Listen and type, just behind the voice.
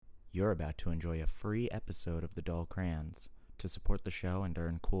You're about to enjoy a free episode of The Dull Crayons. To support the show and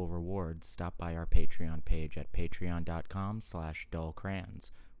earn cool rewards, stop by our Patreon page at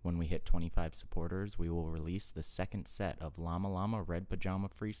patreon.com/dullcrayons. When we hit 25 supporters, we will release the second set of Llama Llama Red Pajama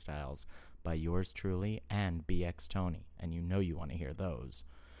Freestyles by yours truly and BX Tony, and you know you want to hear those.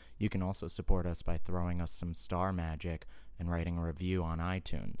 You can also support us by throwing us some star magic and writing a review on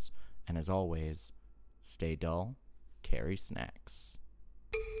iTunes. And as always, stay dull, carry snacks.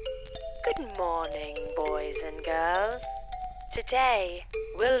 Good morning, boys and girls. Today,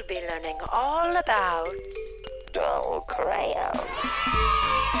 we'll be learning all about dull crayons.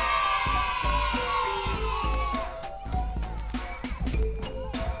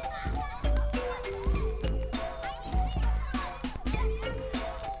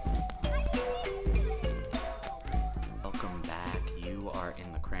 Welcome back. You are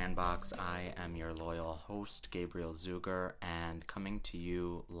in the Crayon Box. I am your loyal host, Gabriel Zuger, and coming to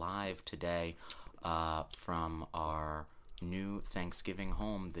you live today from our new Thanksgiving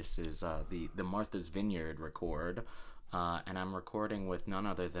home. This is the Martha's Vineyard record, and I'm recording with none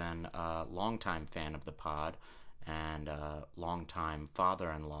other than a longtime fan of the pod and longtime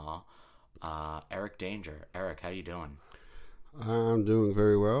father-in-law, Eric Danger. Eric, how you doing? I'm doing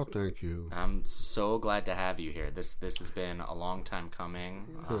very well, thank you. I'm so glad to have you here. This has been a long time coming.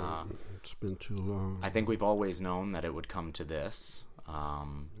 It's been too long. I think we've always known that it would come to this. I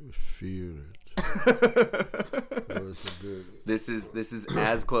feared it. This is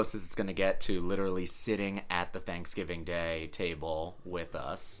as close as it's going to get to literally sitting at the Thanksgiving Day table with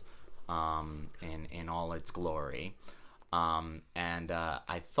us, in all its glory. And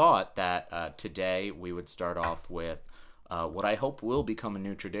I thought that today we would start off with what I hope will become a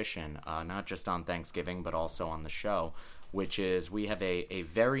new tradition, not just on Thanksgiving, but also on the show, which is we have a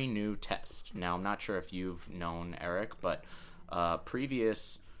very new test. Now, I'm not sure if you've known Eric, but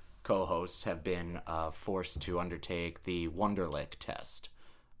previous co-hosts have been forced to undertake the Wonderlic test,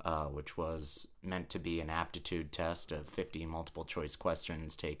 which was meant to be an aptitude test of 50 multiple-choice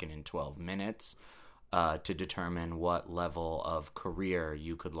questions taken in 12 minutes to determine what level of career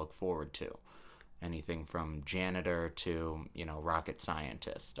you could look forward to. Anything from janitor to, rocket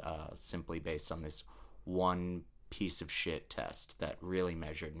scientist, simply based on this one piece of shit test that really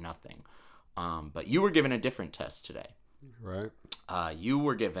measured nothing. But you were given a different test today. Right. You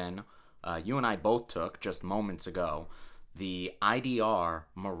were given, you and I both took just moments ago, the IDR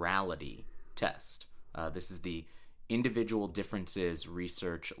morality test. This is the Individual Differences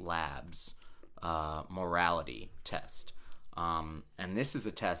Research Labs morality test. And this is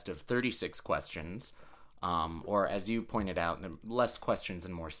a test of 36 questions, or as you pointed out, less questions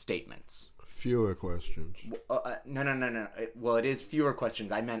and more statements. Fewer questions. No. Well, it is fewer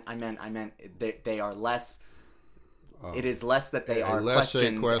questions. I meant they are less. It is less that they are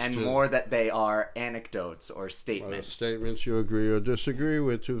questions and more that they are anecdotes or statements. Statements you agree or disagree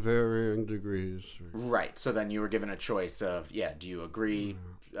with to varying degrees. Right. So then you were given a choice of, do you agree,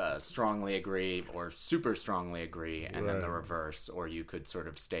 strongly agree, or super strongly agree, and then the reverse, or you could sort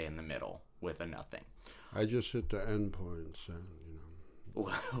of stay in the middle with a nothing. I just hit the end points and,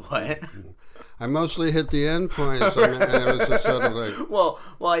 What? I mostly hit the end points, and it was just sort of like. Well,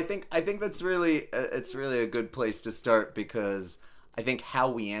 I think that's really it's really a good place to start, because I think how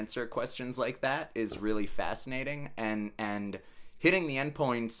we answer questions like that is really fascinating, and hitting the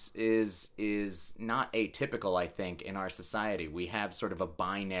endpoints is not atypical. I think in our society we have sort of a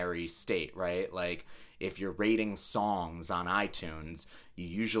binary state, right? Like if you're rating songs on iTunes, you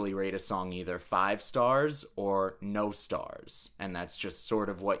usually rate a song either 5 stars or no stars, and that's just sort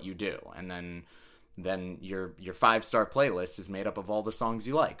of what you do. And then your 5-star playlist is made up of all the songs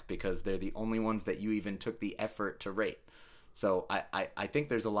you like, because they're the only ones that you even took the effort to rate. So I think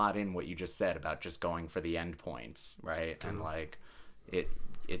there's a lot in what you just said about just going for the endpoints, right? And like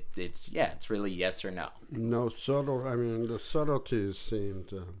it's really yes or no. No the subtleties seem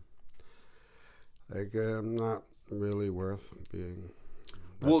to not really worth being.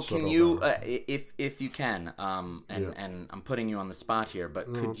 Well, can you, if you can, and I'm putting you on the spot here,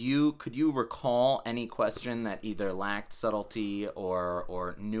 but could you recall any question that either lacked subtlety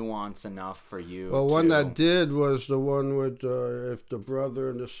or nuance enough for you? Well, one that did was the one with if the brother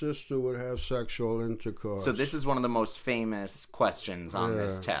and the sister would have sexual intercourse. So this is one of the most famous questions on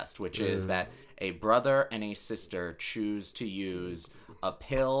this test, which is that a brother and a sister choose to use a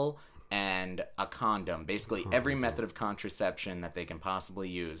pill and a condom, basically every method of contraception that they can possibly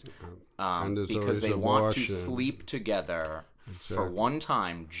use, because they want to sleep together for one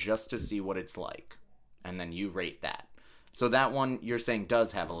time just to see what it's like, and then you rate that. So that one you're saying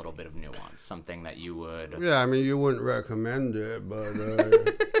does have a little bit of nuance, something that you would... Yeah, I mean, you wouldn't recommend it, but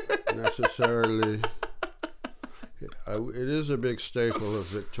necessarily. It is a big staple of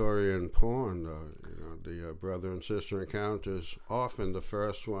Victorian porn, though. The brother and sister encounters. Often the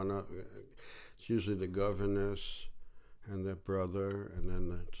first one, it's usually the governess and the brother, and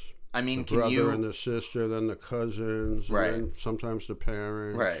then it's the brother and the sister, then the cousins, right? And then sometimes the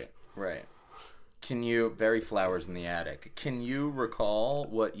parents. Right. Can you, very Flowers in the Attic? Can you recall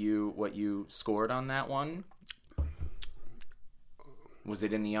what you scored on that one? Was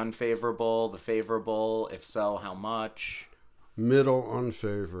it in the unfavorable, the favorable? If so, how much? Middle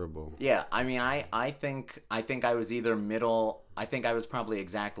unfavorable. Yeah, I mean, I think I was either middle. I think I was probably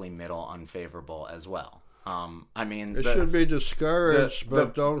exactly middle unfavorable as well. I mean, it should be discouraged,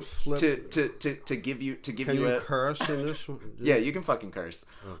 but don't flip. To give you Can you curse in this one? Yeah, you can fucking curse.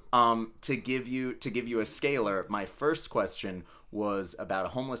 Oh. To give you a scalar, my first question was about a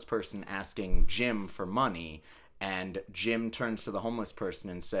homeless person asking Jim for money. And Jim turns to the homeless person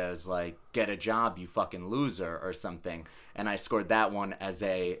and says, like, get a job, you fucking loser, or something. And I scored that one as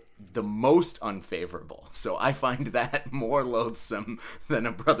the most unfavorable. So I find that more loathsome than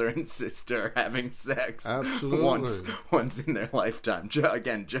a brother and sister having sex. Absolutely. Once in their lifetime.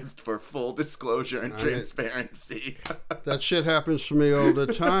 Again, just for full disclosure and transparency. That shit happens to me all the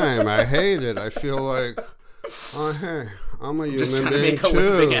time. I hate it. I feel like, oh, hey, I'm a human being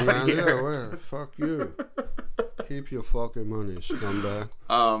too, man. Yeah, well, fuck you. Keep your fucking money, scumbag.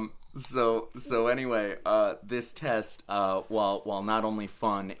 So anyway, this test, while not only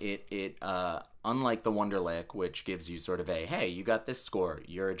fun, it unlike the Wonderlic, which gives you sort of a, hey, you got this score,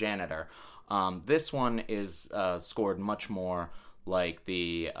 you're a janitor. This one is scored much more like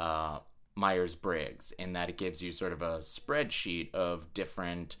the Myers-Briggs, in that it gives you sort of a spreadsheet of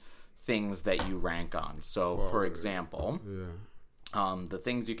different things that you rank on. So, for example, the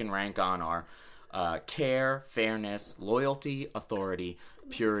things you can rank on are care, fairness, loyalty, authority,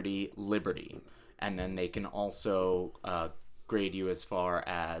 purity, liberty. And then they can also grade you as far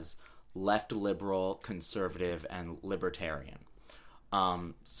as left liberal, conservative, and libertarian.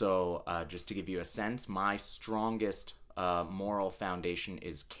 So just to give you a sense, my strongest moral foundation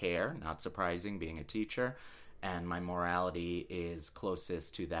is care, not surprising, being a teacher, and my morality is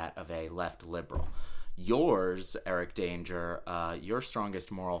closest to that of a left liberal. Yours, Eric Danger, your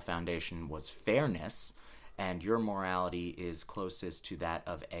strongest moral foundation was fairness, and your morality is closest to that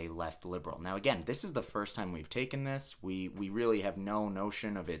of a left liberal. Now, again, this is the first time we've taken this. We really have no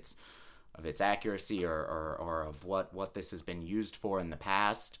notion of its accuracy or of what this has been used for in the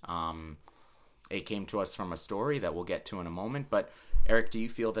past. It came to us from a story that we'll get to in a moment. But Eric, do you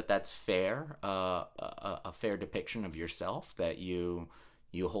feel that that's fair? A fair depiction of yourself, that you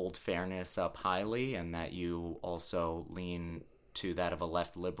hold fairness up highly, and that you also lean to that of a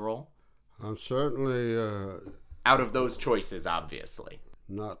left liberal? I'm certainly out of those choices, obviously.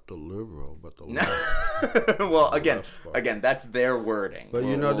 Not the liberal, but the left. Well, again, that's their wording. But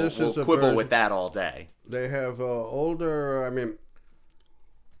we'll quibble with that all day. They have older. I mean,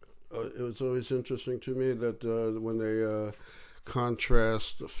 it was always interesting to me that when they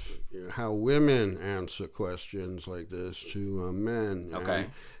contrast how women answer questions like this to men, okay,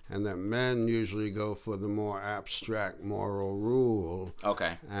 and that men usually go for the more abstract moral rule,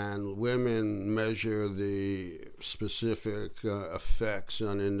 okay, and women measure the specific effects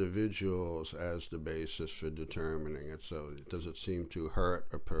on individuals as the basis for determining it. So does it seem to hurt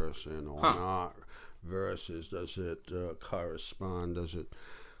a person or not, versus does it correspond, does it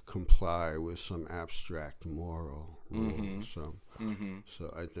comply with some abstract moral rule? Mm-hmm.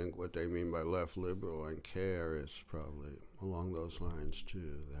 So I think what they mean by left liberal and care is probably along those lines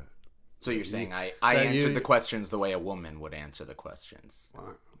too. That so you're saying I answered the questions the way a woman would answer the questions,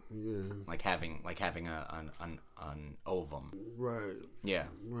 yeah, like having an ovum, right? Yeah,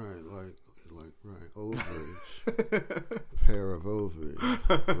 right, right, ovaries, pair of ovaries,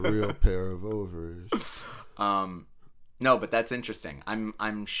 a real pair of ovaries. No, but that's interesting.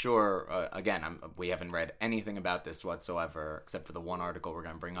 I'm sure. Again, we haven't read anything about this whatsoever, except for the one article we're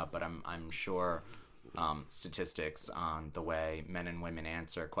going to bring up. But I'm sure statistics on the way men and women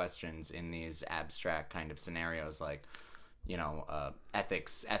answer questions in these abstract kind of scenarios, like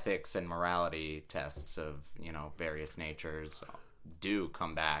ethics and morality tests of various natures, do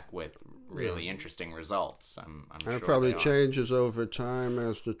come back with really interesting results. I'm sure it probably changes over time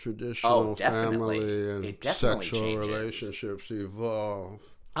as the traditional family and sexual relationships evolve.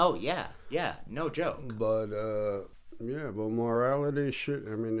 Oh yeah, no joke. But but morality should.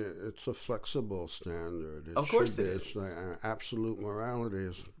 I mean, it's a flexible standard. Of course it is. It's like absolute morality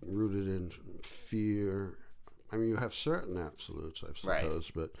is rooted in fear. I mean, you have certain absolutes, I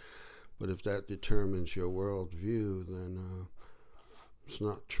suppose, right. but if that determines your worldview, then it's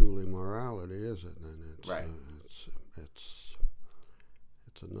not truly morality, is it? And it's Right.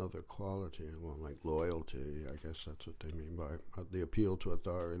 It's another quality, well, like loyalty. I guess that's what they mean by the appeal to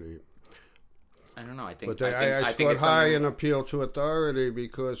authority. I don't know. I think. But I scored high in appeal to authority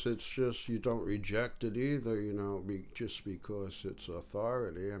because it's just you don't reject it either. Just because it's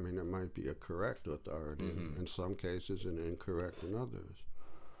authority. I mean, it might be a correct authority in some cases and incorrect in others.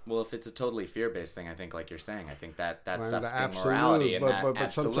 Well, if it's a totally fear-based thing, I think, like you're saying, I think that stops being absolute, morality, and but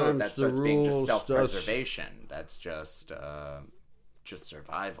that sometimes starts being just rules self-preservation. That's just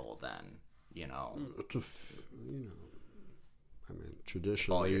survival. Then, I mean,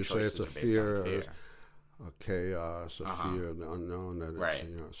 traditionally you say it's a fear, a chaos, a fear of the unknown, that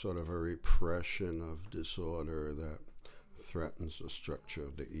it's sort of a repression of disorder that threatens the structure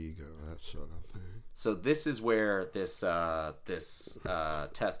of the ego, that sort of thing. So this is where this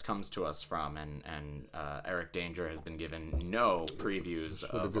test comes to us from, and Eric Danger has been given no previews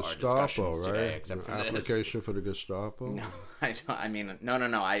of our discussions today, except for application for the Gestapo. No, I mean, no.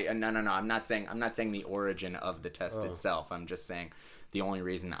 I'm not saying the origin of the test itself. I'm just saying the only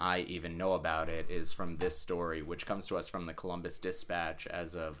reason I even know about it is from this story, which comes to us from the Columbus Dispatch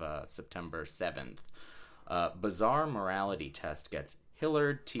as of September 7th. Bizarre morality test gets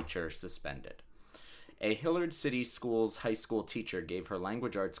Hillard teacher suspended. A Hillard City Schools high school teacher gave her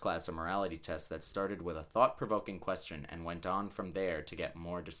language arts class a morality test that started with a thought-provoking question and went on from there to get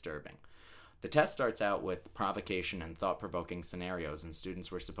more disturbing. The test starts out with provocation and thought-provoking scenarios, and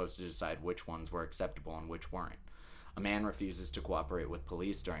students were supposed to decide which ones were acceptable and which weren't. A man refuses to cooperate with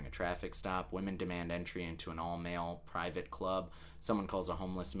police during a traffic stop. Women demand entry into an all-male private club. Someone calls a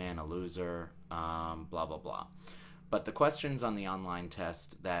homeless man a loser. Blah, blah, blah. But the questions on the online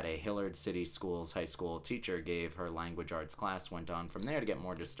test that a Hillard City Schools high school teacher gave her language arts class went on from there to get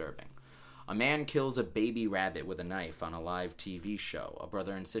more disturbing. A man kills a baby rabbit with a knife on a live TV show. A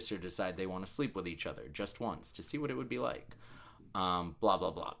brother and sister decide they want to sleep with each other just once to see what it would be like. Blah,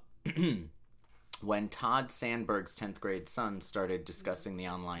 blah, blah. When Todd Sandberg's 10th grade son started discussing the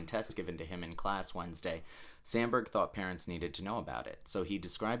online test given to him in class Wednesday, Sandberg thought parents needed to know about it, so he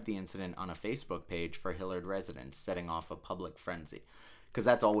described the incident on a Facebook page for Hillard residents, setting off a public frenzy. Because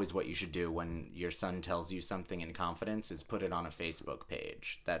that's always what you should do when your son tells you something in confidence, is put it on a Facebook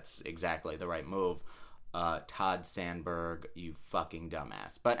page. That's exactly the right move. Todd Sandberg, you fucking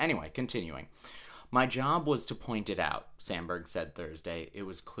dumbass. But anyway, continuing. My job was to point it out, Sandberg said Thursday. It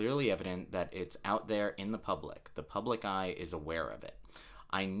was clearly evident that it's out there in the public. The public eye is aware of it.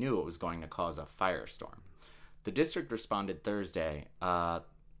 I knew it was going to cause a firestorm. The district responded Thursday that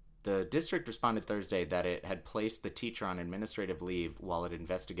it had placed the teacher on administrative leave while it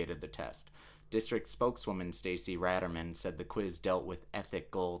investigated the test. District spokeswoman Stacey Ratterman said the quiz dealt with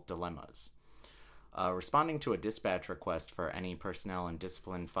ethical dilemmas. Responding to a dispatch request for any personnel and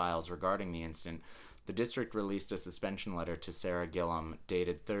discipline files regarding the incident, the district released a suspension letter to Sarah Gillum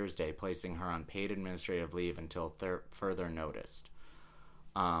dated Thursday, placing her on paid administrative leave until further notice.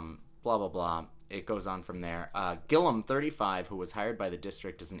 Blah, blah, blah. It goes on from there. Gillum, 35, who was hired by the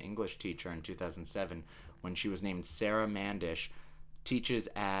district as an English teacher in 2007 when she was named Sarah Mandish, teaches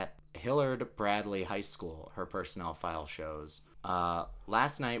at Hillard Bradley High School, her personnel file shows.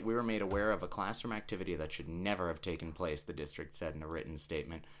 Last night, we were made aware of a classroom activity that should never have taken place, the district said in a written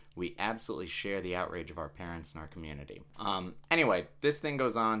statement. We absolutely share the outrage of our parents and our community. Anyway, this thing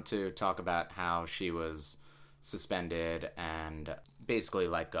goes on to talk about how she was suspended and basically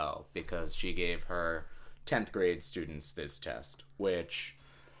let go because she gave her 10th grade students this test, which,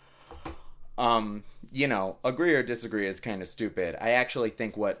 agree or disagree is kind of stupid. I actually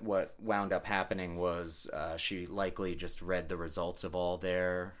think what wound up happening was she likely just read the results of all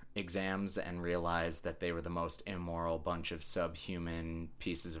their exams and realized that they were the most immoral bunch of subhuman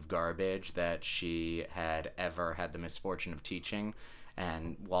pieces of garbage that she had ever had the misfortune of teaching,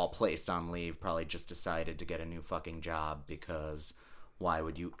 and while placed on leave probably just decided to get a new fucking job because why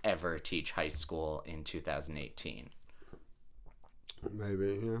would you ever teach high school in 2018?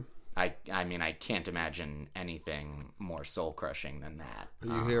 Maybe, yeah. I mean, I can't imagine anything more soul-crushing than that.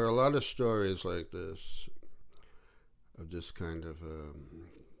 You hear a lot of stories like this, of this kind of,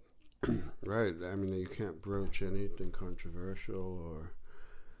 right, I mean, you can't broach anything controversial or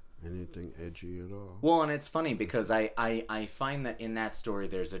anything edgy at all. Well, and it's funny because I find that in that story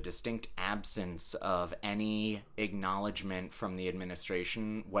there's a distinct absence of any acknowledgement from the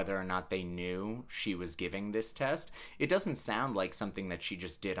administration whether or not they knew she was giving this test. It doesn't sound like something that she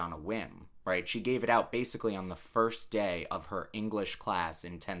just did on a whim, right? She gave it out basically on the first day of her English class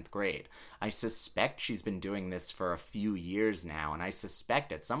in 10th grade. I suspect she's been doing this for a few years now, and I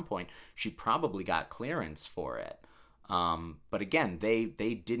suspect at some point she probably got clearance for it. But again, they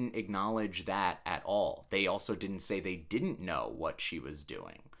didn't acknowledge that at all. They also didn't say they didn't know what she was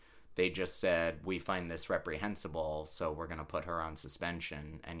doing. They just said, we find this reprehensible, so we're going to put her on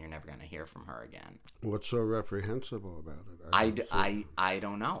suspension, and you're never going to hear from her again. What's so reprehensible about it? I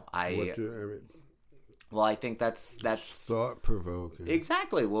don't know. Well, I think that's thought-provoking.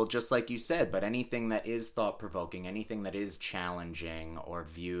 Exactly. Well, just like you said, but anything that is thought-provoking, anything that is challenging or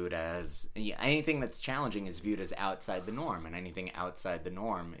viewed as... anything that's challenging is viewed as outside the norm, and anything outside the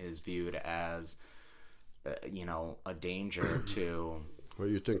norm is viewed as, a danger to... Well,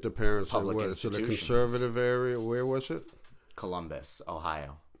 you think the parents are what? Is it a conservative area? Where was it? Columbus,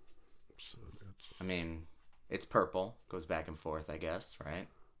 Ohio. So it's purple. Goes back and forth, I guess, right?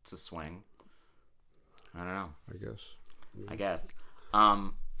 It's a swing. I don't know. I guess.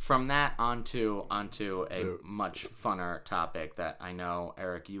 From that onto a much funner topic that I know,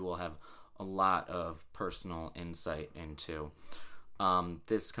 Eric, you will have a lot of personal insight into.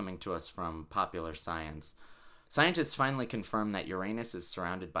 This coming to us from Popular Science. Scientists finally confirmed that Uranus is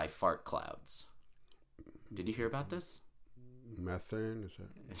surrounded by fart clouds. Did you hear about this? Methane, is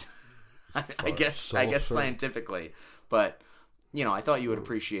that? I guess scientifically, but I thought you would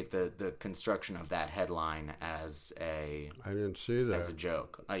appreciate the construction of that headline as I didn't see that as a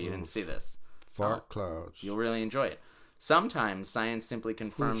joke. Oh, you didn't see this? Fart clouds. You'll really enjoy it. Sometimes science simply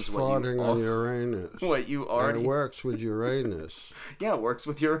confirms Who's farting on Uranus. What you already... It works with Uranus. Yeah, it works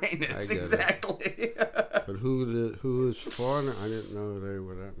with Uranus. Exactly. But who is farting? I didn't know there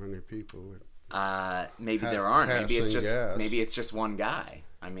were that many people. Maybe there aren't. Maybe it's just one guy.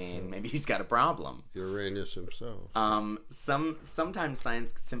 Maybe he's got a problem. Uranus himself. Sometimes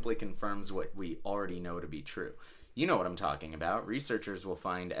science simply confirms what we already know to be true. You know what I'm talking about. Researchers will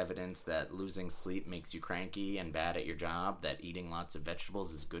find evidence that losing sleep makes you cranky and bad at your job, that eating lots of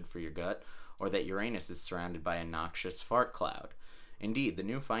vegetables is good for your gut, or that Uranus is surrounded by a noxious fart cloud. Indeed, the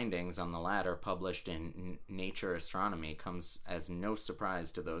new findings on the latter, published in Nature Astronomy, comes as no surprise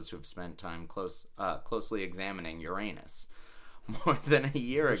to those who have spent time closely examining Uranus. More than a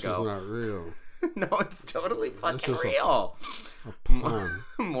year ago... This is not real. No, it's totally fucking real. A pun.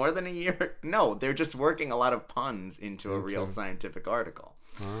 More than a year... No, they're just working a lot of puns into a real scientific article.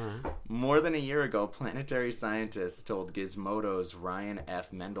 All right. More than a year ago, planetary scientists told Gizmodo's Ryan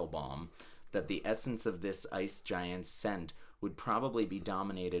F. Mendelbaum that the essence of this ice giant's scent would probably be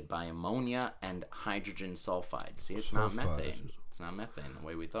dominated by ammonia and hydrogen sulfide. See, it's not methane. It's not methane the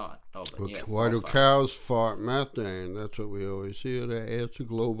way we thought. Oh, but yeah, why sulfide. do cows fart methane? That's what we always hear. That adds to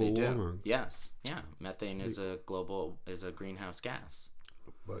global warming. Yes, yeah. Methane is a greenhouse gas.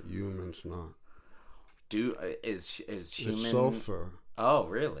 But humans not. Is human? It's sulfur. Oh,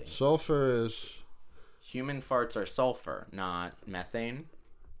 really? Sulfur is. Human farts are sulfur, not methane.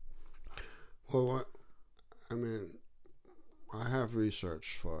 Well, I have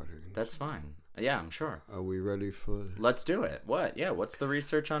researched farting. That's fine. Yeah, I'm sure. Are we ready for it? Let's do it. What? Yeah, what's the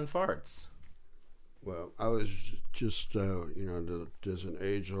research on farts? Well, I was just, there's an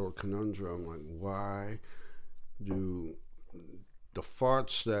age-old conundrum, like why do the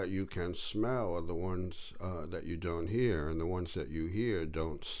farts that you can smell are the ones that you don't hear, and the ones that you hear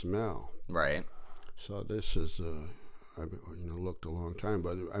don't smell. Right. So this is, I've looked a long time,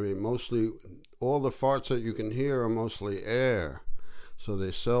 but mostly all the farts that you can hear are mostly air, so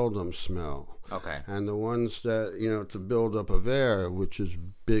they seldom smell. Okay. And the ones that, it's a buildup of air, which is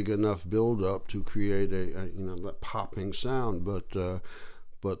big enough buildup to create a that popping sound, but the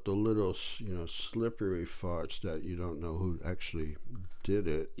little, slippery farts that you don't know who actually did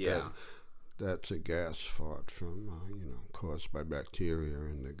it. Yeah. That's a gas fart from, caused by bacteria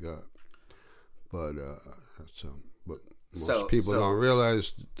in the gut. But most people don't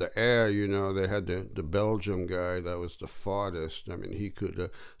realize the air, they had the Belgium guy that was the fartest. He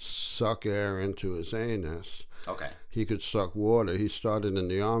could suck air into his anus. Okay. He could suck water. He started in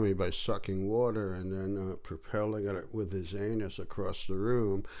the army by sucking water and then propelling it with his anus across the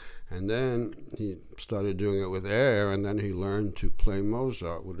room. And then he started doing it with air, and then he learned to play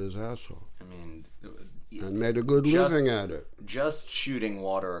Mozart with his asshole. And made a good living at it. Just shooting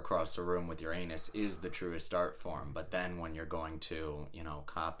water across the room with your anus is the truest art form. But then when you're going to,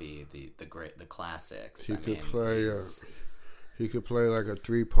 copy the classics, he could play like a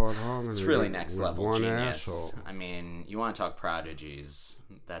 3-part harmony. It's really next level one genius. Asshole. You want to talk prodigies?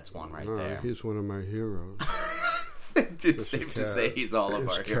 That's one right there. He's one of my heroes. It's safe to say he's all of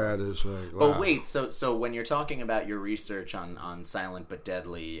our heroes. Is like, wow. But wait, so when you're talking about your research on silent but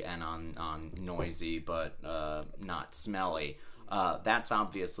deadly and on noisy but not smelly, that's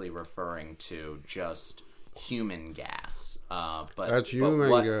obviously referring to just human gas. But That's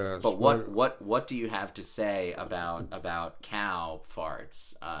human gas. But what do you have to say about cow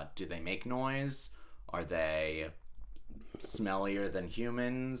farts? Do they make noise? Are they smellier than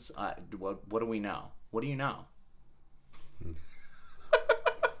humans? What do we know? What do you know?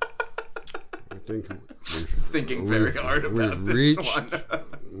 I think thinking very hard about this one.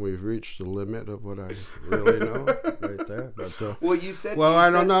 We've reached the limit of what I really know right there. But well, you said. Well, I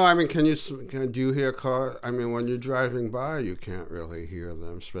don't know. I mean, do you hear cars? I mean, when you're driving by, you can't really hear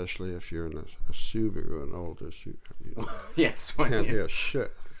them, especially if you're in a Subaru, an older Subaru. You yes, can't hear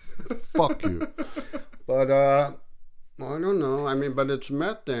shit. Fuck you. But I don't know. I mean, but it's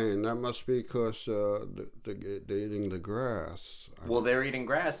methane. That must be because they're eating the grass. Well, they're eating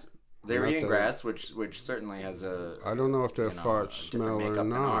grass. They're eating grass, which certainly has a. I don't know if their farts smell or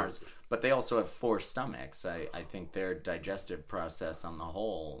not. Ours, but they also have 4 stomachs. I think their digestive process on the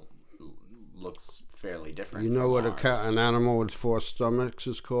whole looks fairly different. You know what an animal with 4 stomachs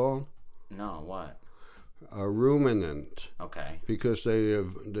is called? No, what? A ruminant. Okay. Because they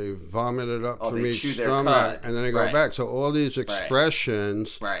vomit it up from each chew stomach and then they go back. So all these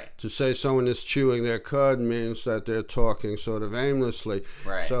expressions to say someone is chewing their cud means that they're talking sort of aimlessly.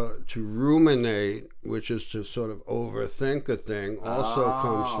 Right. So to ruminate, which is to sort of overthink a thing, also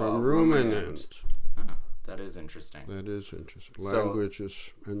comes from ruminant. Oh, that is interesting. That is interesting. Language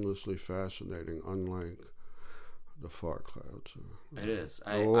is endlessly fascinating, unlike the fart clouds. It is.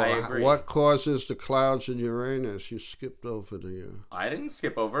 I agree. What causes the clouds in Uranus? You skipped over the... I didn't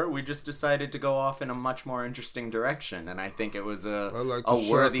skip over it. We just decided to go off in a much more interesting direction, and I think it was a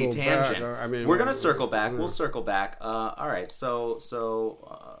worthy tangent. I mean, we're going to circle back. We'll circle back. All right, so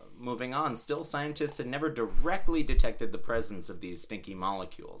moving on. Still, scientists had never directly detected the presence of these stinky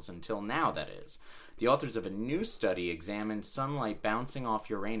molecules, until now, that is. The authors of a new study examined sunlight bouncing off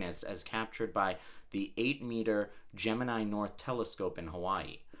Uranus as captured by the 8-meter Gemini North Telescope in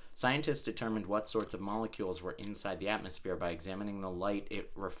Hawaii. Scientists determined what sorts of molecules were inside the atmosphere by examining the light it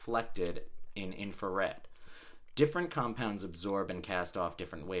reflected in infrared. Different compounds absorb and cast off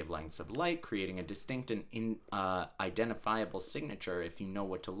different wavelengths of light, creating a distinct and identifiable signature if you know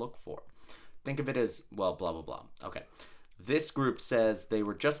what to look for. Think of it as, well, blah, blah, blah. Okay. This group says they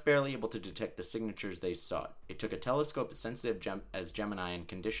were just barely able to detect the signatures they sought. It took a telescope as sensitive as Gemini and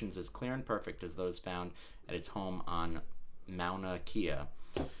conditions as clear and perfect as those found at its home on Mauna Kea.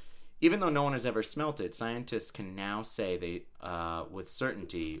 Even though no one has ever smelt it, scientists can now say with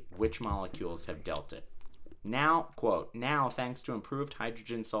certainty which molecules have dealt it. Now, quote, now, thanks to improved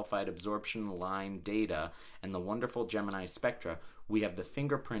hydrogen sulfide absorption line data and the wonderful Gemini spectra, we have the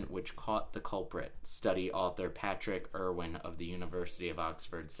fingerprint which caught the culprit, study author Patrick Irwin of the University of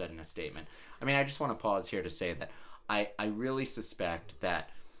Oxford said in a statement. I mean, I just want to pause here to say that I really suspect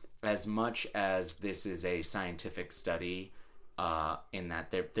that as much as this is a scientific study, in that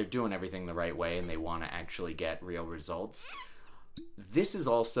they're doing everything the right way and they want to actually get real results, this is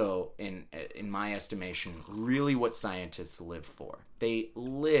also, in my estimation, really what scientists live for. They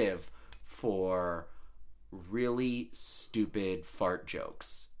live for really stupid fart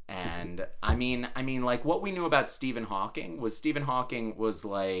jokes. And I mean like what we knew about Stephen Hawking was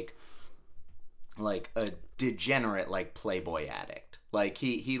like a degenerate like Playboy addict. Like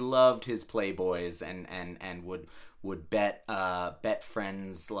he loved his Playboys and would bet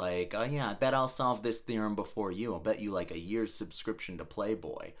friends like, oh yeah, I bet I'll solve this theorem before you. I'll bet you like a year's subscription to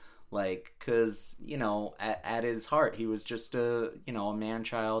Playboy. Like, cause, you know, at his heart, he was just a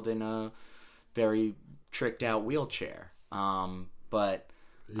man-child in a very tricked out wheelchair. But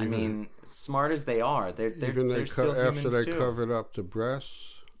I mean, smart as they are, they're still humans after they too. Covered up the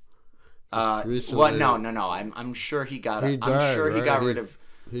breasts. Well, no. I'm sure he got. He got rid of.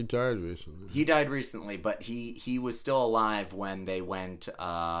 He died recently. He died recently, but he was still alive when they went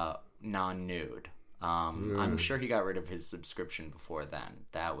non-nude. I'm sure he got rid of his subscription before then.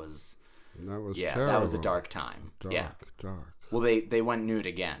 That was terrible. That was a dark time. Dark. Well, they went nude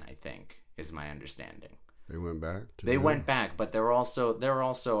again, I think, is my understanding. They went back? They went back, but they're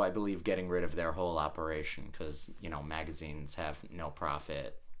also, I believe, getting rid of their whole operation because, magazines have no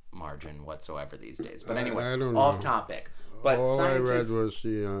profit margin whatsoever these days. But anyway, I don't off know. Topic. But all scientists, I read was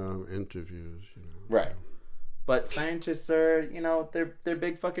the interviews. Right. But scientists are, they're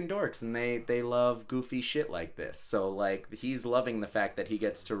big fucking dorks, and they love goofy shit like this. So, like, he's loving the fact that he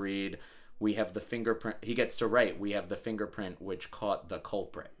gets to read, we have the fingerprint, he gets to write, we have the fingerprint which caught the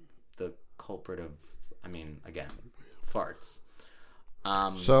culprit. The culprit of, again, farts.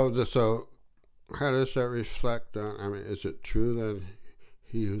 So how does that reflect on, is it true that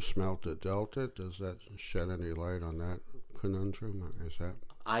he who smelt it dealt it? Does that shed any light on that conundrum? Is that...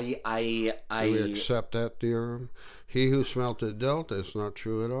 I Do we accept that theorem? He who smelt it dealt. It's not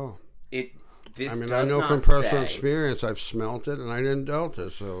true at all. This I mean, does I know not from personal say, experience, I've smelt it and I didn't dealt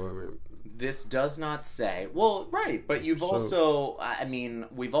it. So I mean, this does not say. Well, right, but you've also. I mean,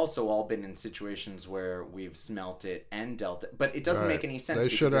 we've also all been in situations where we've smelt it and dealt it, but it doesn't make any sense. They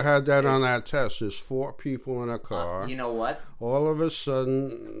should have had that on that test. There's 4 people in a car. You know what? All of a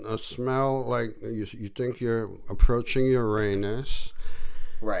sudden, a smell like you think you're approaching Uranus.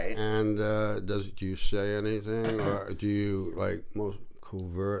 Right. And do you say anything, or do you like most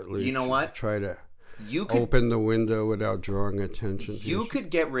covertly? You know what? Try to You could open the window without drawing attention. You could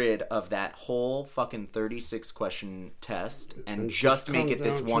get rid of that whole fucking 36 question test and just make it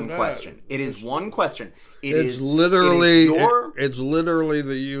this one question. It is one question. It's literally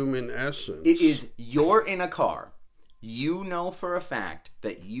the human essence. It is you're in a car. You know for a fact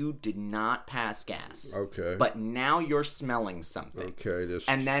that you did not pass gas. Okay. But now you're smelling something. Okay.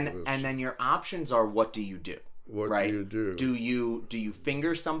 And then your options are, what do you do? What right? do? Do you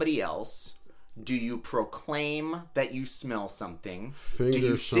finger somebody else? Do you proclaim that you smell something? Finger do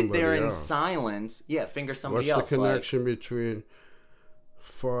you sit there in else. silence? Yeah, finger somebody What's else. The connection between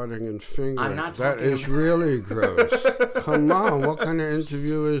farting and fingering? I'm not that talking is really gross. Come on, what kind of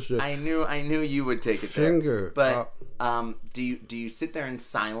interview is it? I knew you would take it Finger. there. But do you sit there in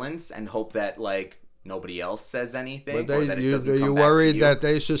silence and hope that like nobody else says anything, or that it doesn't come you back worried to you? that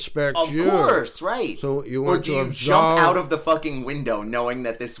they suspect you? Of course, right. So you want or do to you jump out of the fucking window knowing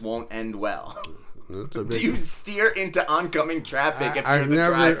that this won't end well? Do you steer into oncoming traffic if you're the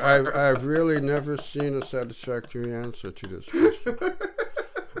driver? I've really never seen a satisfactory answer to this question.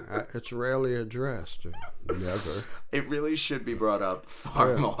 It's rarely addressed. Never. It really should be brought up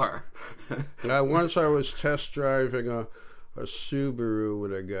far more. Once I was test driving a Subaru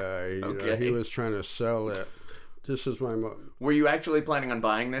with a guy. Okay. He was trying to sell it. This is my Were you actually planning on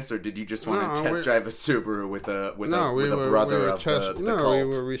buying this, or did you just want to test drive a Subaru with a brother of the cult? We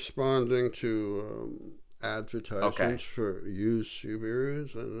were responding to advertisements for used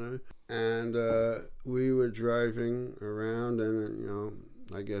Subarus, and we were driving around, and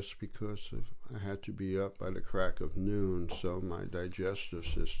I guess because I had to be up by the crack of noon, so my digestive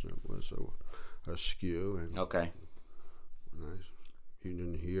system was askew. And okay. You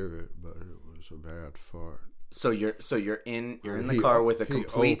didn't hear it, but it was a bad fart. So you're in the car with a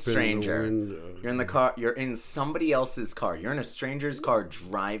complete stranger. You're in the car. You're in somebody else's car. You're in a stranger's car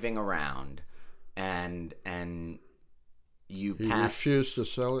driving around, and you refused to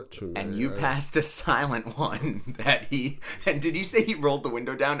sell it to me. And you passed a silent one that he. And did you say he rolled the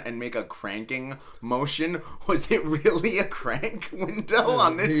window down and make a cranking motion? Was it really a crank window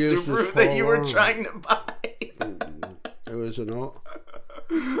on this Subaru that you were trying to buy? It was an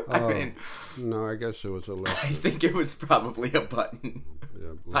no, I guess it was a left. I think it was probably a button.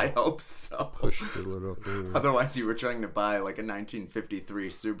 Yeah, I hope so. Pushed the little thing. Otherwise, you were trying to buy like a 1953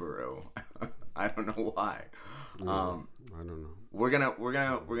 Subaru. I don't know why. I don't know. We're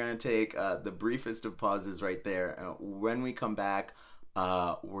gonna take the briefest of pauses right there. When we come back,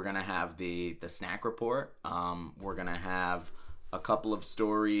 we're gonna have the snack report. We're gonna have a couple of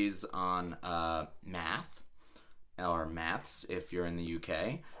stories on math. Or maths if you're in the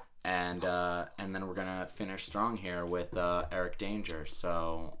UK, and then we're gonna finish strong here with Eric Danger.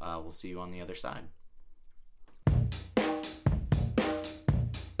 So we'll see you on the other side.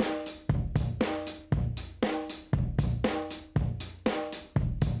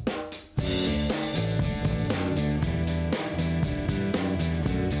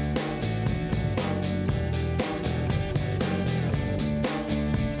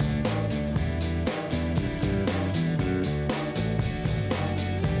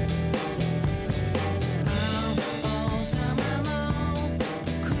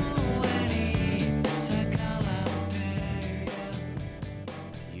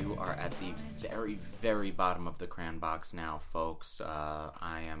 Very bottom of the crayon box now, folks.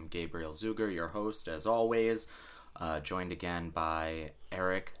 I am Gabriel Zuger, your host, as always, joined again by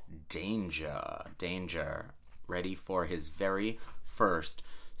Eric Danger, ready for his very first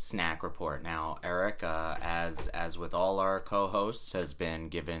snack report. Now, Eric, as with all our co-hosts, has been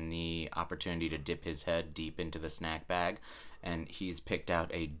given the opportunity to dip his head deep into the snack bag, and he's picked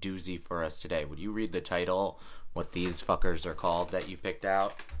out a doozy for us today. Would you read the title, what these fuckers are called that you picked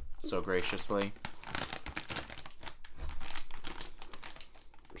out so graciously?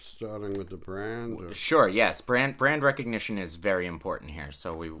 Starting with the brand? Or? Sure, yes. Brand recognition is very important here,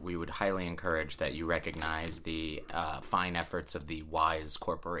 so we would highly encourage that you recognize the fine efforts of the Wise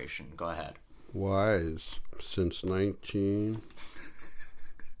Corporation. Go ahead. Wise, since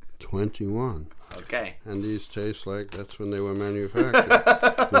 1921. Okay. Okay. And these taste like that's when they were manufactured.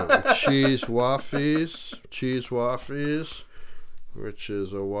 Now, cheese waffies, which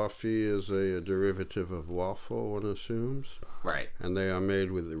is a waffy is a derivative of waffle, one assumes. Right. And they are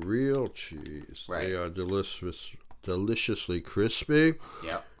made with real cheese. Right. They are deliciously crispy.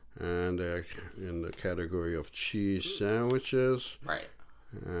 Yep. And they're in the category of cheese sandwiches. Right.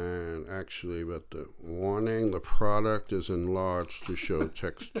 And actually, but the warning, the product is enlarged to show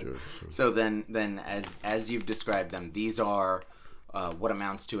texture. So then as you've described them, these are what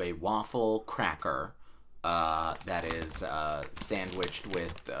amounts to a waffle cracker that is sandwiched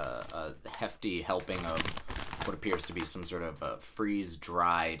with a hefty helping of what appears to be some sort of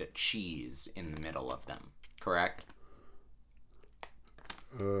freeze-dried cheese in the middle of them. Correct?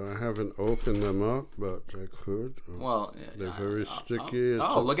 I haven't opened them up, but I could. Well, they're very sticky.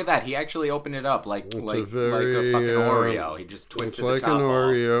 Look at that! He actually opened it up like a fucking Oreo. He just twisted the top off. It's like an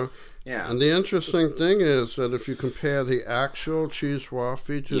Oreo. Yeah. And the interesting thing is that if you compare the actual cheese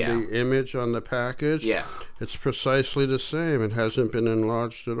waffy to the image on the package, it's precisely the same. It hasn't been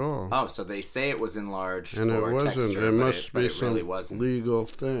enlarged at all. Oh, so they say it was enlarged and for it wasn't. texture, It must be it some really wasn't. legal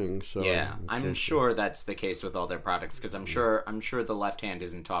thing. So yeah, I'm sure that's the case with all their products because I'm sure the left hand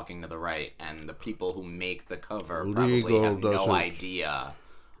isn't talking to the right, and the people who make the cover probably have no idea.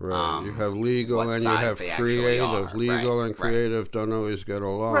 Right, you have legal and you have creative. Legal and creative don't always get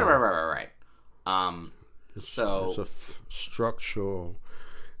along. Right. It's a structural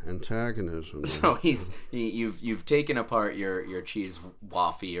antagonism. So you've taken apart your cheese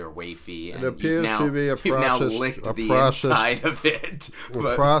waffy or wafy, and it appears to be a you've now licked the inside of it.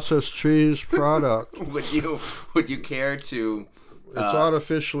 A processed cheese product. Would you care to? It's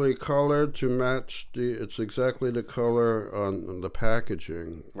artificially colored to match it's exactly the color on the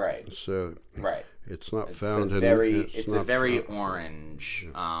packaging. Right. So it's not found in it's a very orange.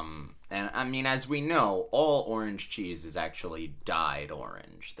 And I mean, as we know, all orange cheese is actually dyed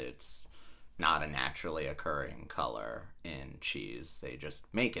orange. It's not a naturally occurring color in cheese. They just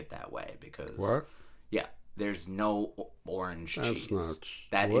make it that way because what? Yeah. There's no orange cheese.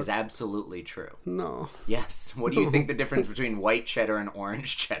 That is absolutely true. No. Yes. What do you think the difference between white cheddar and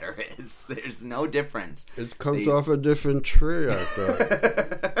orange cheddar is? There's no difference. It comes off a different tree, I thought.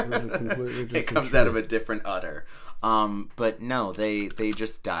 It comes out of a different udder. But no, they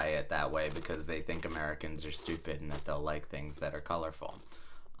just dye it that way because they think Americans are stupid and that they'll like things that are colorful.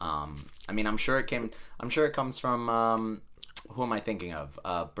 I mean, I'm sure it comes from who am I thinking of?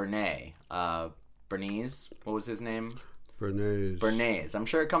 Bernays. Bernays, what was his name? Bernays. I'm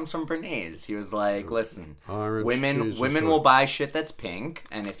sure it comes from Bernays. He was like, listen, women will buy shit that's pink,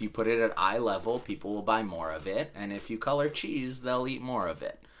 and if you put it at eye level, people will buy more of it, and if you color cheese, they'll eat more of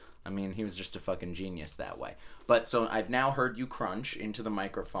it. I mean, he was just a fucking genius that way. But so I've now heard you crunch into the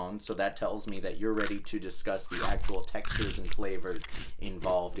microphone, so that tells me that you're ready to discuss the actual textures and flavors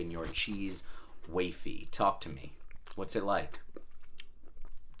involved in your cheese wafy. Talk to me. What's it like?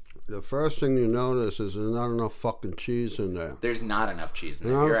 The first thing you notice is there's not enough fucking cheese in there. There's not enough cheese in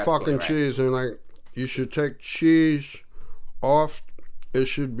there. Not fucking cheese, and like you should take cheese off.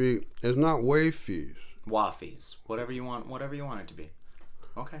 It's not wafies. Waffies. Whatever you want it to be.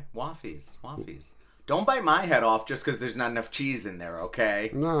 Okay, waffies. Don't bite my head off just because there's not enough cheese in there, okay?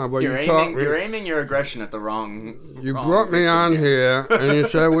 No, but you're aiming your aggression at the wrong. You brought me on here and you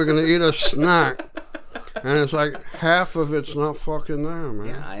said we're gonna eat a snack. And it's like half of it's not fucking there, man.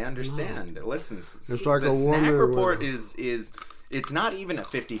 Yeah, I understand. No. Listen, it's like the snack report is it's not even a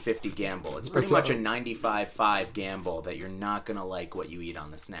 50-50 gamble. It's pretty much a 95-5 gamble that you're not going to like what you eat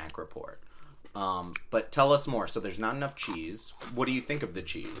on the snack report. But tell us more. So there's not enough cheese. What do you think of the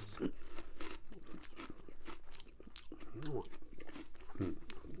cheese?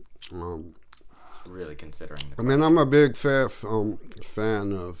 Really considering the question. I'm a big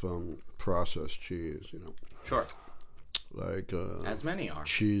fan of processed cheese, Sure. Like as many are.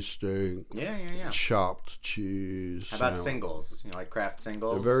 Cheesesteak. Yeah. Chopped cheese. How about singles? You like Kraft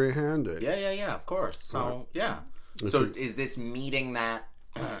singles? They're very handy. Yeah, of course. So, yeah. So is this meeting that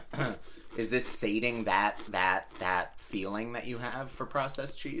is this sating that feeling that you have for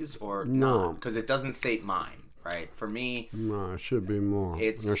processed cheese or no? Because it doesn't sate mine. Right, for me, no, it should be more.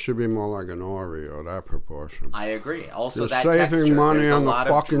 It should be more like an Oreo, that proportion. I agree. Also, they're that saving texture, money on the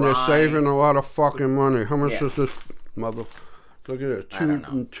fucking. They're saving a lot of fucking money. How much is this mother? Look at it,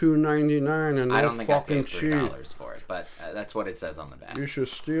 $2.99 and I no don't think fucking I paid $3 for it, but that's what it says on the back. You should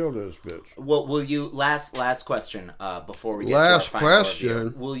steal this bitch. Well, will you last question before we get to our final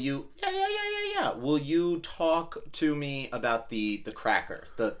review? Will you? Yeah. Will you talk to me about the cracker,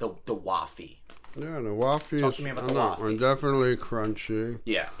 the waffy? Yeah, the waffy Talk to me about the waffy. Are definitely crunchy.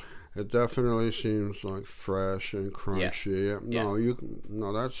 Yeah. It definitely seems like fresh and crunchy.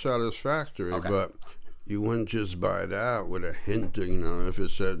 No, that's satisfactory, Okay. but you wouldn't just buy that with a hint, if it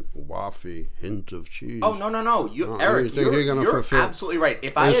said waffy, hint of cheese. Oh, no. Eric, you think you're gonna you're fulfill- absolutely right.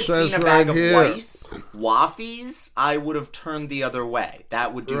 If I It had says seen a bag right of here. Weiss Waffies, I would have turned the other way.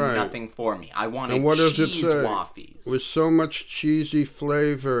 That would do Right. nothing for me. I wanted And what does it cheese say? Waffies. With so much cheesy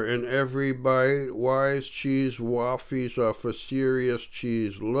flavor in every bite, Wise cheese waffies are for serious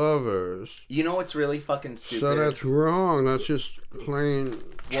cheese lovers. You know what's really fucking stupid? So that's wrong. That's just plain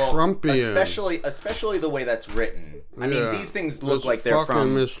Trumpian. Especially the way that's written. I mean, Yeah. these things look That's like they're fucking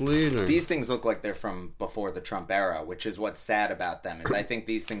from misleading. These things look like they're from before the Trump era, which is what's sad about them. Is I think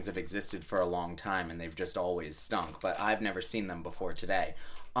these things have existed for a long time and they've just always stunk. But I've never seen them before today.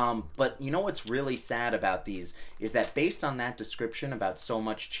 But you know what's really sad about these is that based on that description about so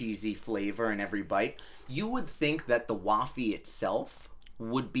much cheesy flavor in every bite, you would think that the waffy itself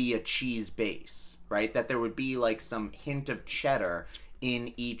would be a cheese base, right? That there would be like some hint of cheddar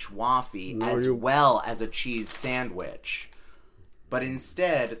in each waffy well as a cheese sandwich. But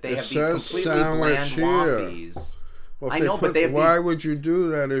instead, they have these completely bland waffles. Well, I know, but they have why these... would you do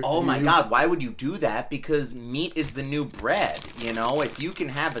that? Oh my God, why would you do that? Because meat is the new bread, you know? If you can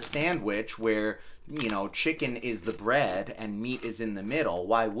have a sandwich where, you know, chicken is the bread and meat is in the middle,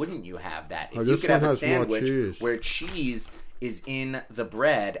 why wouldn't you have that? If you could have a sandwich where cheese is in the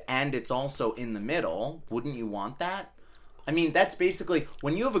bread and it's also in the middle, wouldn't you want that? I mean, that's basically,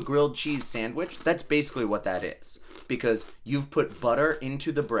 when you have a grilled cheese sandwich, that's basically what that is. Because you've put butter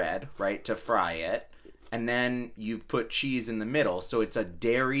into the bread, right, to fry it, and then you've put cheese in the middle, so it's a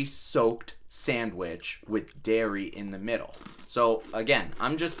dairy-soaked sandwich with dairy in the middle. So, again,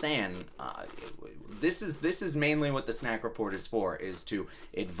 I'm just saying, this is mainly what the Snack Report is for, is to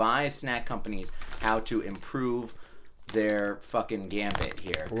advise snack companies how to improve their fucking gambit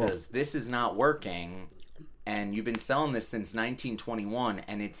here. Because this is not working... And you've been selling this since 1921,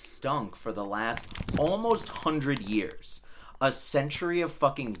 and it's stunk for the last almost 100 years. A century of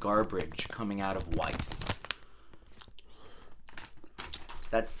fucking garbage coming out of Weiss.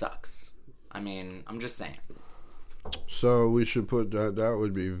 That sucks. I mean, I'm just saying. So we should put that. That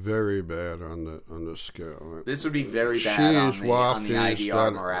would be very bad on the scale. Right? This would be very bad on the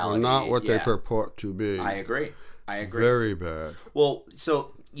IDR morality. Are not what they purport to be. I agree. Very bad. Well,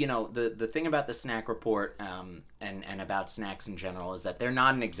 so... You know, the thing about the Snack Report and about snacks in general is that they're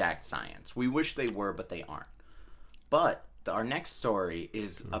not an exact science. We wish they were, but they aren't. But our next story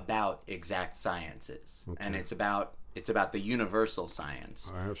is about exact sciences. Okay. And it's about the universal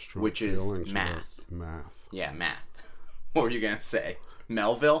science, which is math. Math. Yeah, math. What were you going to say?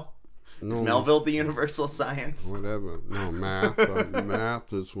 Melville? No, is Melville the universal science? Whatever. No, math.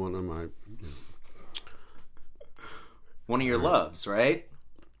 Math is one of my... One of your loves, right?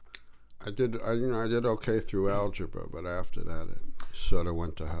 I did okay through algebra, but after that it sort of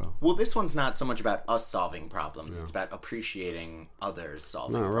went to hell. Well, this one's not so much about us solving problems; it's about appreciating others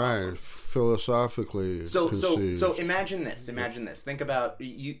solving problems. Right? Philosophically. So imagine this. Think about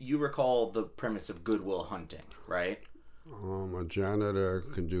you recall the premise of Good Will Hunting, right? A janitor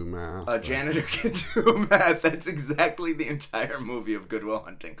can do math. A janitor can do math. That's exactly the entire movie of Good Will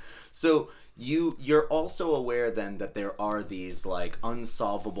Hunting. So you're also aware then that there are these like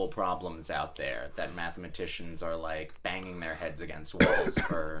unsolvable problems out there that mathematicians are like banging their heads against walls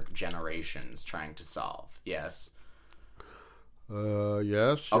for generations trying to solve. Yes.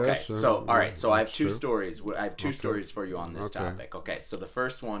 Yes. Okay. Yes, so all right. So I have two true. stories. I have two stories for you on this topic. Okay. So the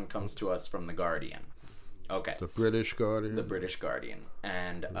first one comes to us from The Guardian. Okay. The British Guardian? The British Guardian.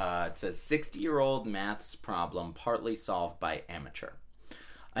 And it says, 60-year-old maths problem partly solved by amateur.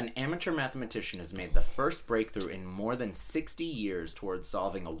 An amateur mathematician has made the first breakthrough in more than 60 years towards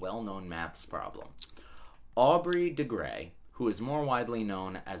solving a well-known maths problem. Aubrey de Grey, who is more widely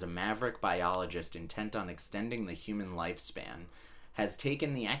known as a maverick biologist intent on extending the human lifespan, has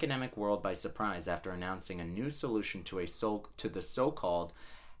taken the academic world by surprise after announcing a new solution to the so-called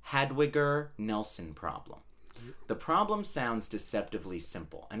Hadwiger-Nelson problem. The problem sounds deceptively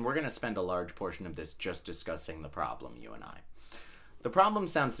simple, and we're going to spend a large portion of this just discussing the problem, you and I. The problem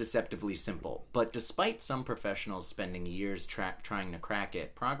sounds deceptively simple, but despite some professionals spending years trying to crack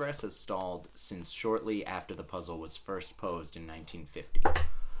it, progress has stalled since shortly after the puzzle was first posed in 1950.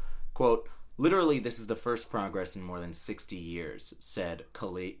 Quote, literally, this is the first progress in more than 60 years, said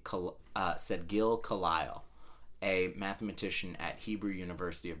Gil Khalil, a mathematician at Hebrew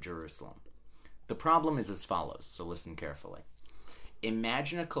University of Jerusalem. The problem is as follows, so listen carefully.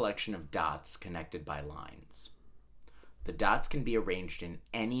 Imagine a collection of dots connected by lines. The dots can be arranged in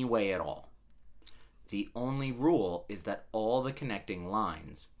any way at all. The only rule is that all the connecting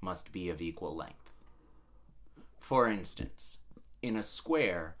lines must be of equal length. For instance, in a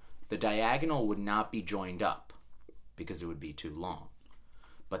square, the diagonal would not be joined up because it would be too long,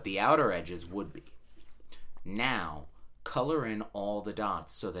 but the outer edges would be. Now, color in all the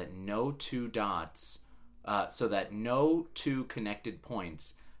dots so that no two connected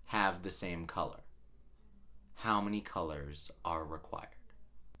points have the same color. How many colors are required?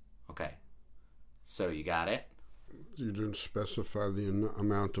 Okay, so you got it? You didn't specify the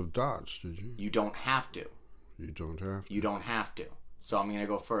amount of dots, did you? You don't have to. You don't have to. You don't have to. So I'm going to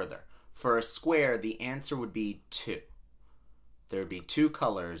go further. For a square, the answer would be 2. There would be 2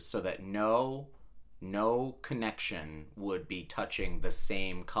 colors so that no connection would be touching the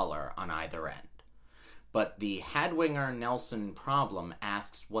same color on either end. But the Hadwiger-Nelson problem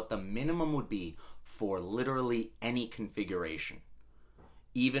asks what the minimum would be for literally any configuration,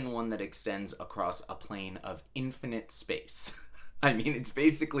 even one that extends across a plane of infinite space. I mean, it's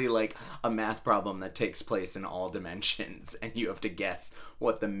basically like a math problem that takes place in all dimensions, and you have to guess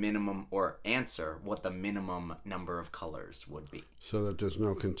what the minimum, or answer what the minimum number of colors would be. So that there's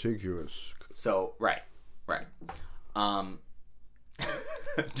no contiguous. So, right.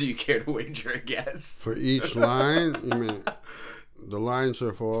 Do you care to wager a guess? For each line, you mean the lines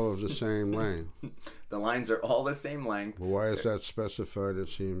are for all of the same length? The lines are all the same length. Well, why is that specified? It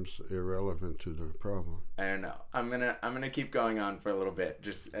seems irrelevant to the problem. I don't know. I'm gonna keep going on for a little bit.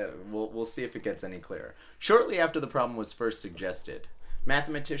 Just we'll see if it gets any clearer. Shortly after the problem was first suggested,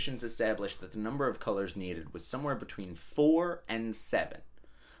 mathematicians established that the number of colors needed was somewhere between 4 and 7.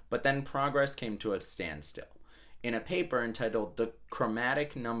 But then progress came to a standstill. In a paper entitled "The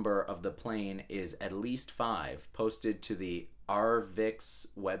Chromatic Number of the Plane is at least 5," posted to the ARZIV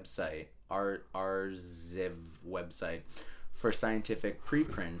website for scientific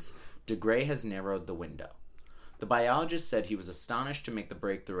preprints, Degré has narrowed the window. The biologist said he was astonished to make the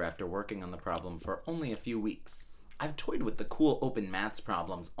breakthrough after working on the problem for only a few weeks. "I've toyed with the cool open maths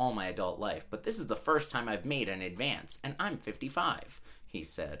problems all my adult life, but this is the first time I've made an advance, and I'm 55, he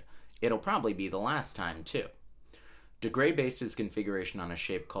said. It'll probably be the last time, too. Degré based his configuration on a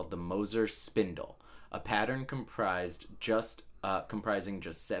shape called the Moser spindle, a pattern comprising just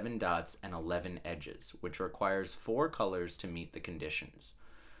 7 dots and 11 edges, which requires 4 colors to meet the conditions.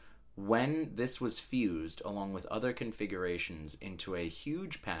 When this was fused, along with other configurations, into a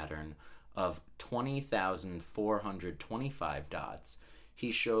huge pattern of 20,425 dots,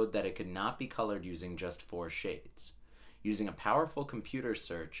 he showed that it could not be colored using just 4 shades. Using a powerful computer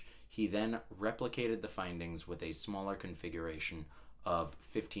search, he then replicated the findings with a smaller configuration of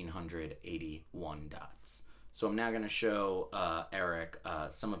 1,581 dots. So I'm now going to show Eric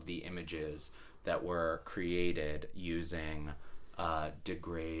some of the images that were created using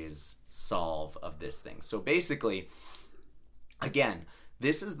Degré's solve of this thing. So basically, again,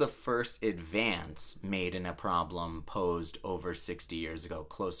 this is the first advance made in a problem posed over 60 years ago,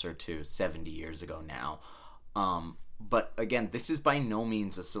 closer to 70 years ago now. But again, this is by no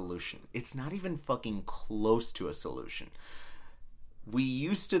means a solution. It's not even fucking close to a solution. We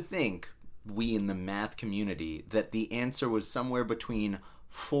used to think, we in the math community, that the answer was somewhere between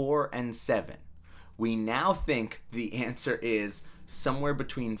 4 and 7. We now think the answer is somewhere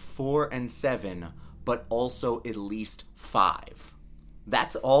between 4 and 7, but also at least 5.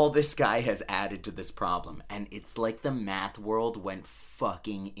 That's all this guy has added to this problem, and it's like the math world went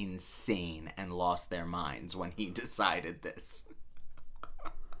fucking insane and lost their minds when he decided this.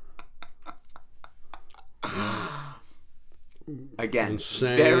 Again,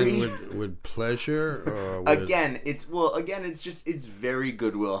 insane very with pleasure. Or with... Again, it's very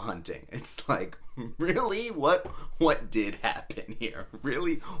Goodwill Hunting. It's like, really, what did happen here?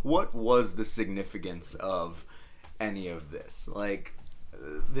 Really, what was the significance of any of this? Like,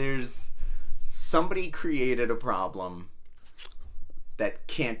 there's somebody created a problem that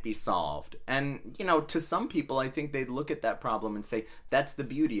can't be solved. And, to some people, I think they'd look at that problem and say, that's the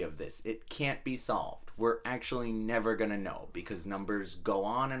beauty of this. It can't be solved. We're actually never going to know because numbers go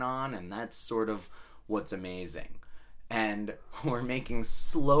on, and that's sort of what's amazing. And we're making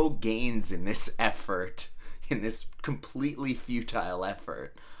slow gains in this effort, in this completely futile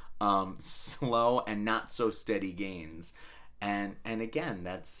effort. Slow and not so steady gains. And again,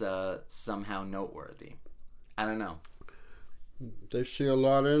 that's somehow noteworthy. I don't know. They see a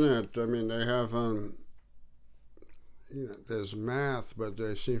lot in it. I mean, they have, there's math, but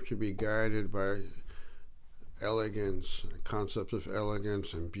they seem to be guided by elegance, concepts of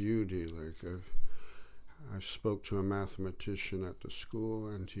elegance and beauty. Like, I spoke to a mathematician at the school,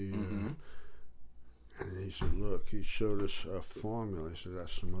 and he And he said, look, he showed us a formula. He said,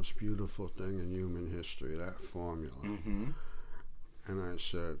 that's the most beautiful thing in human history, that formula. Mm-hmm. And I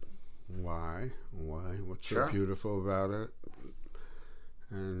said, why? What's Sure. so beautiful about it?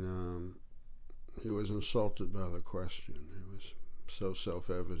 And he was insulted by the question. It was so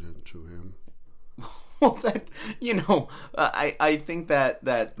self-evident to him. Well, that, I think that's...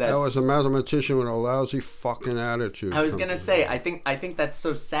 That was a mathematician with a lousy fucking attitude. I was gonna say, I think that's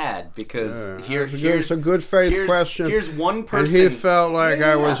so sad because it's a good faith question. Here's one person, and he felt like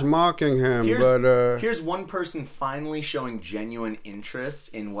I was mocking him. Here's one person finally showing genuine interest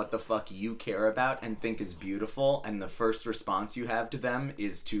in what the fuck you care about and think is beautiful, and the first response you have to them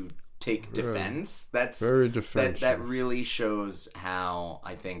is to take defense. That's very defensive. That really shows how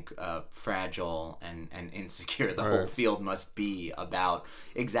I think fragile and insecure the whole field must be about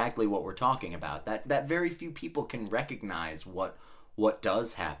exactly what we're talking about. That very few people can recognize what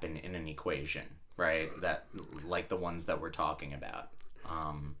does happen in an equation, right? That, like the ones that we're talking about.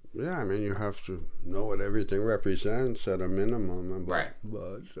 Yeah, I mean, you have to know what everything represents at a minimum. Right.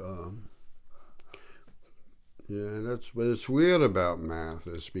 But yeah, but it's weird about math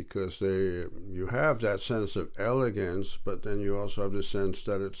is because you have that sense of elegance, but then you also have the sense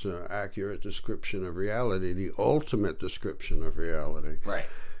that it's an accurate description of reality, the ultimate description of reality. Right.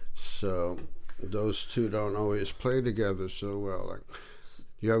 So those two don't always play together so well. Like,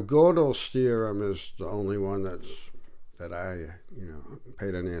 you have Gödel's theorem is the only one that I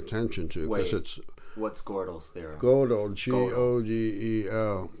paid any attention to because it's. What's Gödel's theorem? Gödel,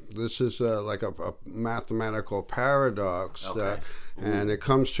 Godel. This is like a mathematical paradox and it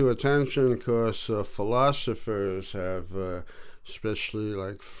comes to attention because philosophers have, especially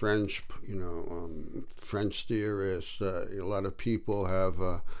like French, French theorists, a lot of people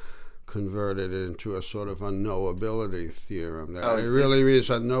have converted it into a sort of unknowability theorem. That it really means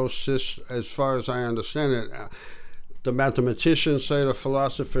that no system, as far as I understand it. The mathematicians say the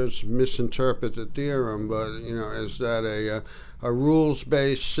philosophers misinterpret the theorem, but, is that a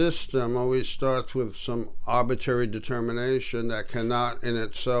rules-based system always starts with some arbitrary determination that cannot in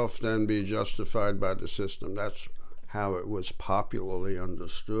itself then be justified by the system. That's how it was popularly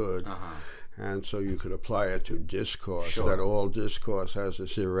understood. Uh-huh. And so you could apply it to discourse, Sure. that all discourse has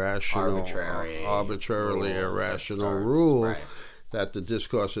this irrational, arbitrarily irrational rule. Right. That the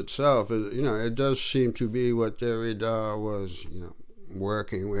discourse itself, it does seem to be what Derrida was,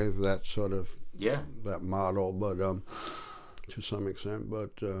 working with, that sort of, that model, but to some extent,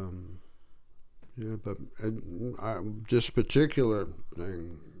 but this particular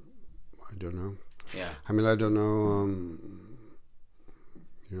thing, I don't know. Yeah. I mean, I don't know,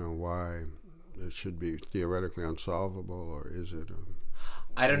 why it should be theoretically unsolvable, or is it?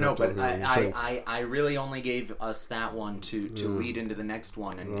 I don't know, but I really only gave us that one to lead into the next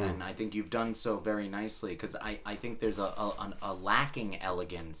one, and I think you've done so very nicely, because I think there's a lacking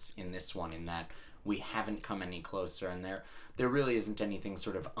elegance in this one, in that we haven't come any closer, and there really isn't anything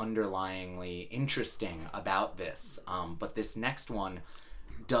sort of underlyingly interesting about this. But this next one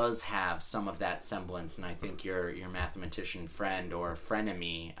does have some of that semblance, and I think your mathematician friend or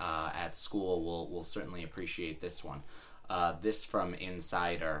frenemy at school will certainly appreciate this one. This from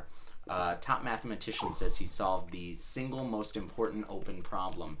Insider. Top mathematician says he solved the single most important open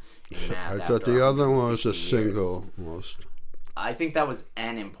problem in math. I thought the other one was a years. single most. I think that was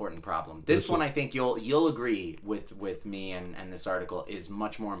an important problem. This one, I think you'll agree with me and this article is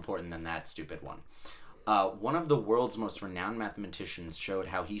much more important than that stupid one. One of the world's most renowned mathematicians showed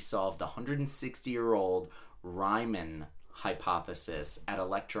how he solved the 160-year-old Riemann hypothesis at a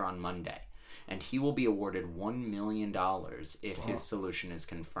lecture on Monday. And he will be awarded $1 million if his solution is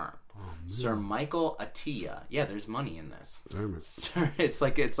confirmed. Sir Michael Atiyah, there's money in this. Damn it. It's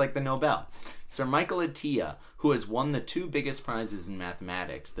like the Nobel. Sir Michael Atiyah, who has won the two biggest prizes in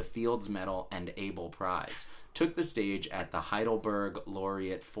mathematics, the Fields Medal and Abel Prize, took the stage at the Heidelberg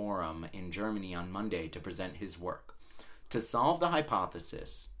Laureate Forum in Germany on Monday to present his work. To solve the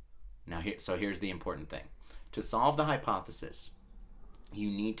hypothesis, here's the important thing. To solve the hypothesis, you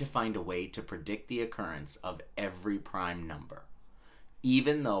need to find a way to predict the occurrence of every prime number,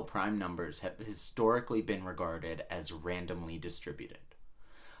 even though prime numbers have historically been regarded as randomly distributed.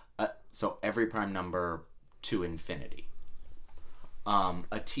 So every prime number to infinity.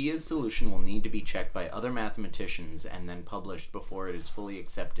 Atiyah's solution will need to be checked by other mathematicians and then published before it is fully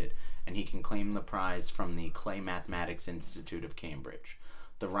accepted, and he can claim the prize from the Clay Mathematics Institute of Cambridge.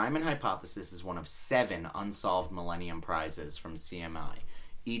 The Riemann hypothesis is one of 7 unsolved Millennium Prizes from CMI,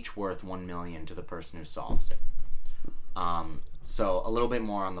 each worth $1 million to the person who solves it. So a little bit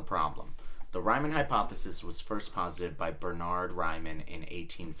more on the problem. The Riemann hypothesis was first posited by Bernard Riemann in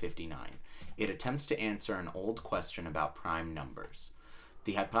 1859. It attempts to answer an old question about prime numbers.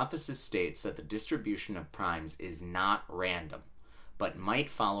 The hypothesis states that the distribution of primes is not random, but might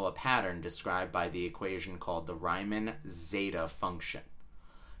follow a pattern described by the equation called the Riemann zeta function.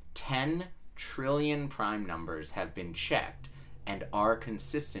 10 trillion prime numbers have been checked and are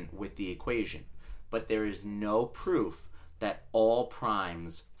consistent with the equation, but there is no proof that all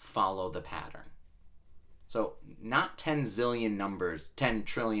primes follow the pattern. So not 10 zillion numbers, 10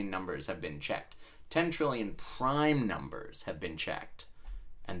 trillion numbers have been checked. 10 trillion prime numbers have been checked,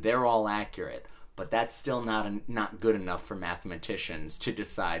 and they're all accurate, but that's still not good enough for mathematicians to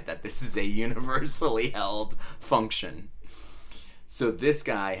decide that this is a universally held function. So this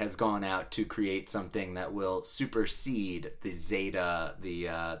guy has gone out to create something that will supersede the zeta,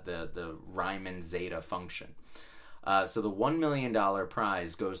 the Riemann zeta function. So the $1 million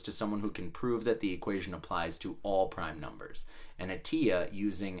prize goes to someone who can prove that the equation applies to all prime numbers. And Atiyah,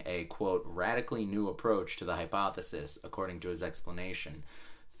 using a, quote, radically new approach to the hypothesis, according to his explanation,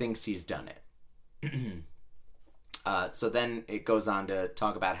 thinks he's done it. So then it goes on to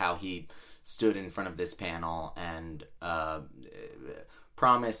talk about how he stood in front of this panel and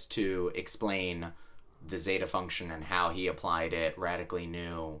promised to explain the zeta function and how he applied it, radically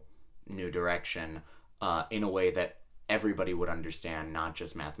new direction, in a way that everybody would understand, not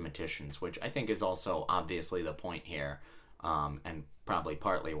just mathematicians, which I think is also obviously the point here, and probably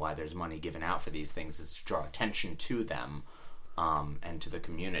partly why there's money given out for these things, is to draw attention to them and to the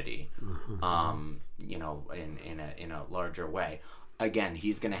community, in a larger way. Again,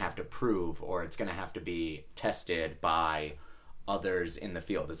 he's going to have to prove, or it's going to have to be tested by others in the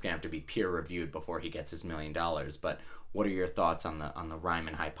field. It's going to have to be peer reviewed before he gets his $1 million. But what are your thoughts on the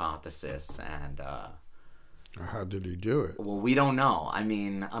Riemann hypothesis? And how did he do it? Well, we don't know. I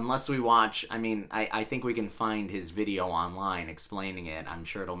mean, unless we watch. I mean, I think we can find his video online explaining it. I'm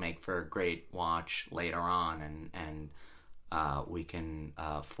sure it'll make for a great watch later on, and we can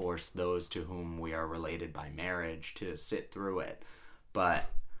force those to whom we are related by marriage to sit through it. But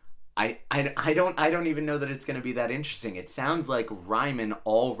I don't even know that it's going to be that interesting. It sounds like Riemann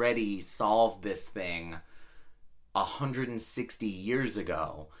already solved this thing 160 years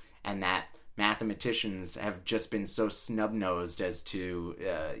ago, and that mathematicians have just been so snub-nosed as to,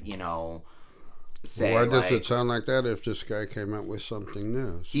 say, why does it sound like that if this guy came up with something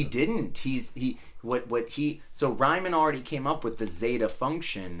new? So. He didn't. So Riemann already came up with the zeta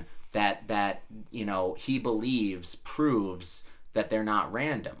function that he believes proves that they're not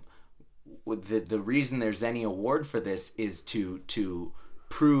random. The reason there's any award for this is to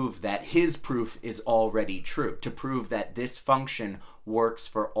prove that his proof is already true, to prove that this function works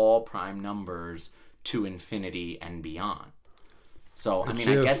for all prime numbers to infinity and beyond. So, I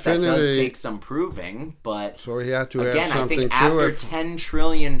guess that does take some proving, but so he had to again, add something I think to after it. 10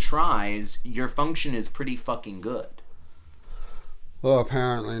 trillion tries, your function is pretty fucking good. Well,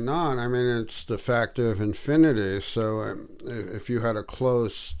 apparently not. I mean, it's the factor of infinity. So if you had a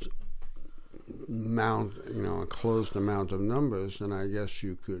closed amount of numbers, then I guess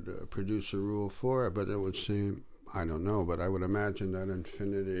you could produce a rule for it. But it would seem, I don't know, but I would imagine that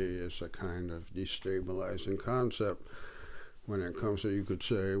infinity is a kind of destabilizing concept when it comes to, you could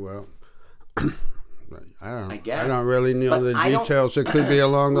say, well, I don't really know the details. It could be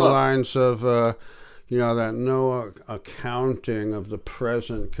along the lines of, that no accounting of the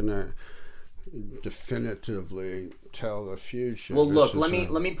present can definitively tell the future. Well, look, let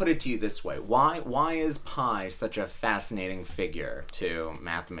me put it to you this way. Why is pi such a fascinating figure to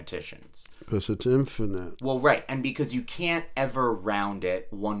mathematicians? Because it's infinite. Well, right, and because you can't ever round it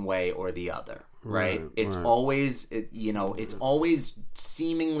one way or the other, right? It's always, it's always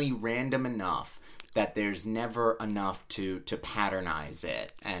seemingly random enough that there's never enough to patternize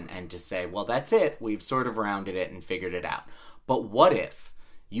it and to say, well, that's it. We've sort of rounded it and figured it out. But what if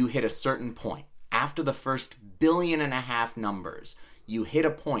you hit a certain point? After the first 1.5 billion numbers, you hit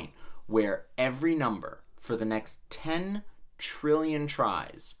a point where every number for the next 10 trillion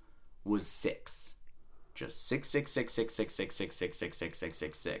tries was 6. Just 6, 6, 6, 6, 6, 6, 6, 6, 6, 6, 6,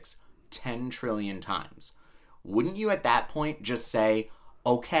 6, 6, 10 trillion times. Wouldn't you at that point just say,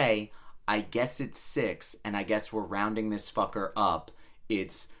 okay, I guess it's 6, and I guess we're rounding this fucker up.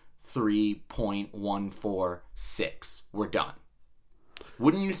 It's 3.146. We're done.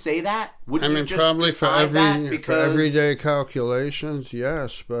 Wouldn't you say that? Wouldn't you just probably for everyday calculations,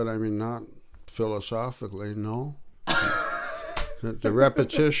 yes, but not philosophically, no. The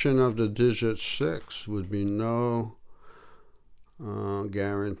repetition of the digit 6 would be no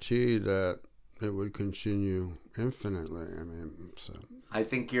guarantee that it would continue infinitely. I mean, so. I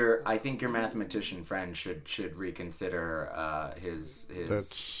think your mathematician friend should reconsider his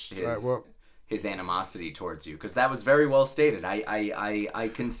animosity towards you, because that was very well stated.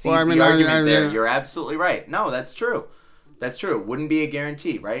 I concede the argument there. You're absolutely right. No, that's true. That's true. It wouldn't be a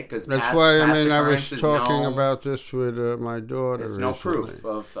guarantee, right? Because that's why I was talking about this with my daughter. It's no proof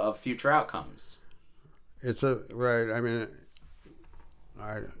of future outcomes. It's right. I mean,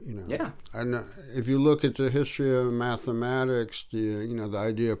 Yeah. I know, if you look at the history of mathematics, the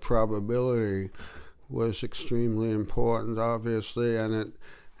idea of probability was extremely important, obviously, and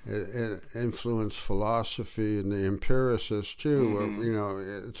it influenced philosophy and the empiricists too. Mm-hmm.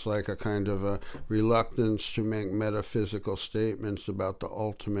 Where, it's like a kind of a reluctance to make metaphysical statements about the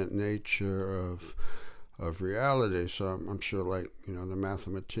ultimate nature of reality. So I'm sure, like, the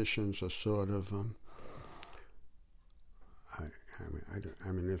mathematicians are sort of.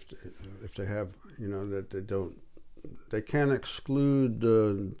 I mean, if they have, that they can't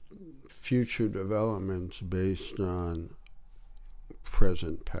exclude future developments based on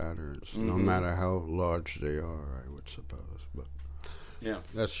present patterns, no matter how large they are, I would suppose. But yeah,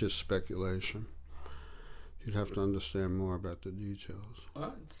 that's just speculation. You'd have to understand more about the details.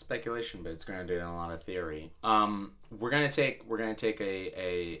 Well, it's speculation, but it's grounded in a lot of theory. We're gonna take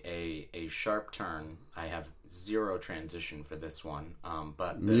a sharp turn. I have zero transition for this one.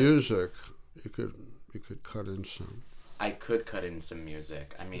 But music, you could cut in some. I could cut in some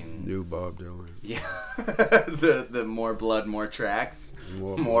music. I mean, new Bob Dylan. Yeah, the More Blood, More Tracks,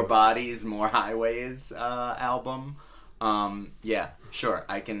 more Bodies, More Highways album. Yeah, sure.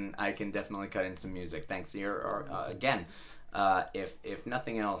 I can definitely cut in some music. Thanks. Again, if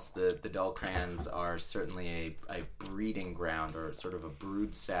nothing else, the Dulcrans are certainly a breeding ground, or sort of a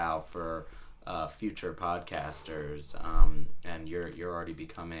brood sow for future podcasters. And you're already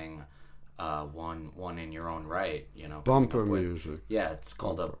becoming one in your own right. Bumper music. Yeah, it's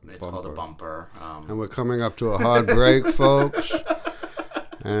called a bumper. And we're coming up to a hard break, folks.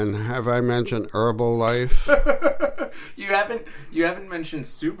 And have I mentioned Herbalife? You haven't mentioned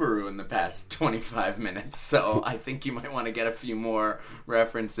Subaru in the past 25 minutes, so I think you might want to get a few more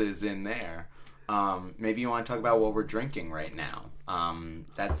references in there. Maybe you want to talk about what we're drinking right now.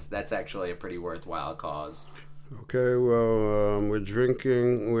 That's actually a pretty worthwhile cause. Okay, well,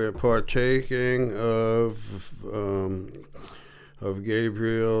 we're partaking of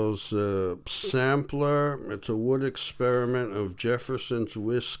Gabriel's sampler. It's a wood experiment of Jefferson's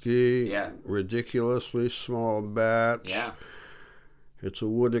whiskey. Yeah. Ridiculously small batch. Yeah. It's a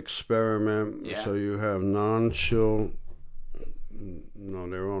wood experiment. Yeah. So you have non-chill. No,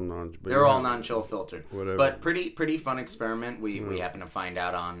 they're all non-chill filtered. Whatever. But pretty fun experiment. We happen to find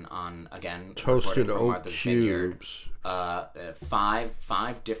out on again, toasted oak cubes.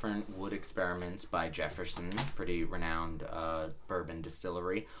 5 different wood experiments by Jefferson, pretty renowned bourbon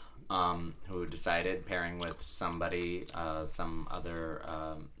distillery, who decided, pairing with somebody, some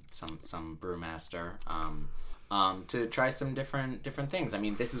brewmaster, to try some different things. I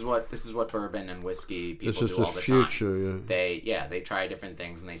mean, this is what bourbon and whiskey people do all the time. They try different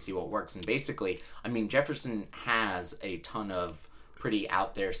things and they see what works. And basically, I mean, Jefferson has a ton of pretty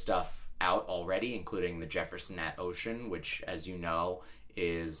out there stuff out already, including the Jefferson at Ocean, which, as you know,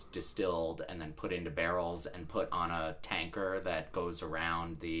 is distilled and then put into barrels and put on a tanker that goes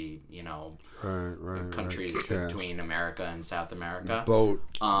around the countries between America and South America. Boat.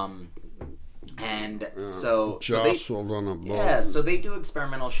 And so jostled on a boat. Yeah, so they do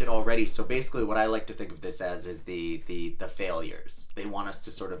experimental shit already. So basically, what I like to think of this as is the failures. They want us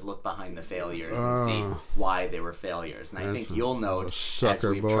to sort of look behind the failures and see why they were failures. And I think you'll note, as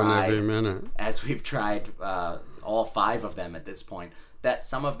we've tried all 5 of them at this point, that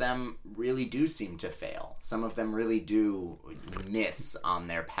some of them really do seem to fail. Some of them really do miss on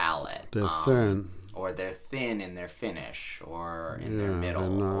their palate. They're thin. Or they're thin in their finish, or in their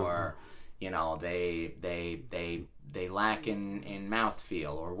middle, or they lack in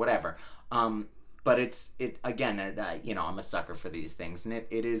mouthfeel or whatever. But I'm a sucker for these things, and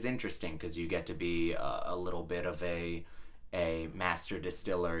it is interesting because you get to be a little bit of a master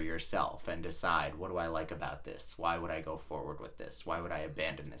distiller yourself and decide, what do I like about this? Why would I go forward with this? Why would I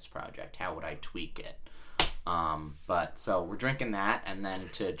abandon this project? How would I tweak it? But so we're drinking that, and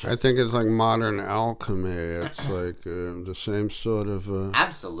then I think it's like modern alchemy. It's like the same sort of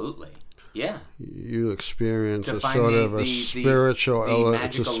absolutely. Yeah, you experience a sort of a spiritual.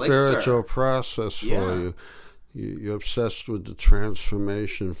 It's a spiritual process for you. You're obsessed with the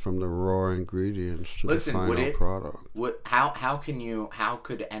transformation from the raw ingredients to the final product. How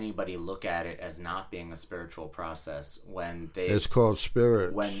could anybody look at it as not being a spiritual process when it's called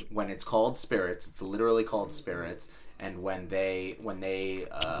spirits? When it's called spirits, it's literally called spirits. And when they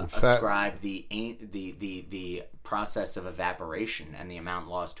ascribe the process of evaporation and the amount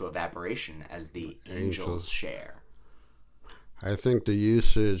lost to evaporation as the angels' share. I think the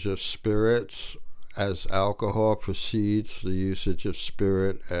usage of spirits as alcohol precedes the usage of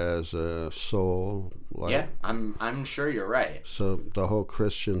spirit as a soul. Yeah, I'm sure you're right. So the whole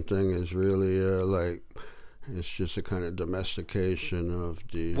Christian thing is really it's just a kind of domestication of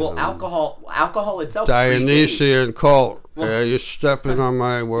the alcohol itself. Dionysian cult. You're stepping on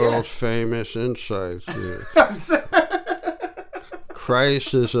my world famous insights here.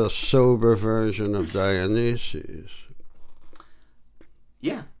 Christ is a sober version of Dionysius.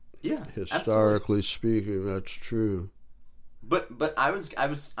 Yeah. Historically speaking, that's true. But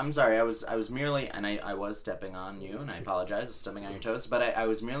I'm sorry, I was merely, and I was stepping on you, and I apologize for stepping on your toes, but I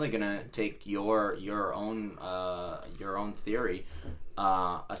was merely gonna take your own theory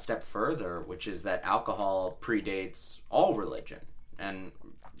a step further, which is that alcohol predates all religion, and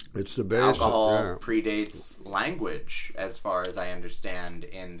it's the basic. Alcohol predates language, as far as I understand,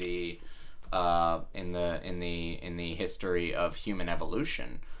 in the history of human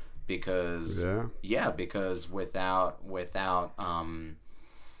evolution. Because without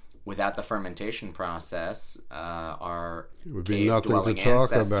the fermentation process, our would be nothing to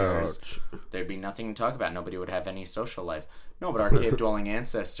talk about. There'd be nothing to talk about. Nobody would have any social life. No, but our cave-dwelling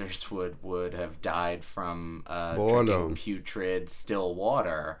ancestors would have died from drinking putrid, still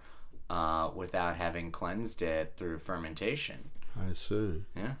water without having cleansed it through fermentation. I see.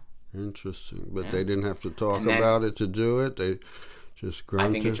 Yeah. Interesting. But they didn't have to talk about it to do it. They just grunted.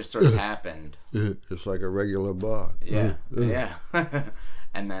 I think it just sort of happened. It's like a regular bar. Yeah.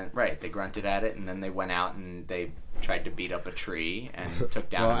 And then, they grunted at it, and then they went out and they tried to beat up a tree and took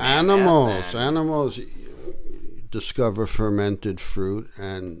down Animals discover fermented fruit,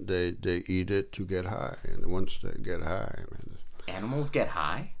 and they eat it to get high. And once they get high... Animals get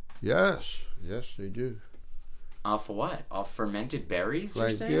high? Yes, they do. Off what? Off fermented berries,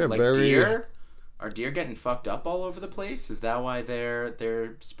 you're saying? Yeah, like berries. Deer? Are deer getting fucked up all over the place? Is that why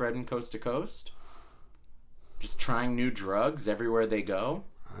they're spreading coast to coast? Just trying new drugs everywhere they go?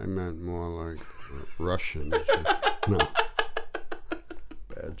 I meant more like Russians. No.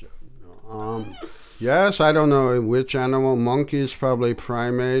 Bad joke. No. Yes, I don't know which animal. Monkeys, probably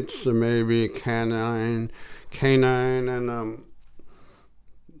primates, or maybe canine, and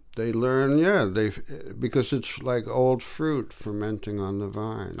they learn, because it's like old fruit fermenting on the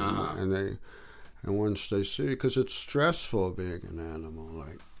vine, and once they see, because it's stressful being an animal,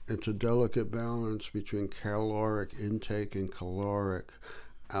 like it's a delicate balance between caloric intake and caloric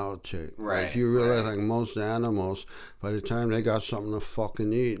outtake. Right. Like you realize, like most animals, by the time they got something to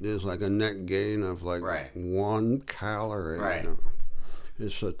fucking eat, there's like a net gain of like 1 calorie. Right. You know?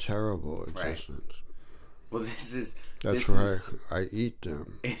 It's a terrible existence. Right. Well, That's why I eat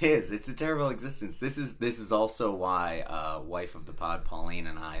them. It is. It's a terrible existence. This is also why wife of the pod, Pauline,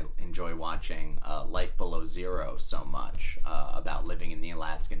 and I enjoy watching Life Below Zero so much about living in the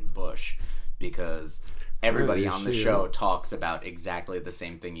Alaskan bush, because everybody on the show talks about exactly the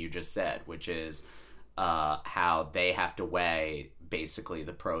same thing you just said, which is how they have to weigh basically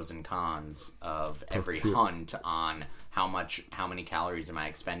the pros and cons of every hunt on how many calories am I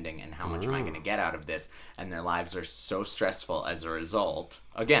expending and how much am I going to get out of this, and their lives are so stressful as a result,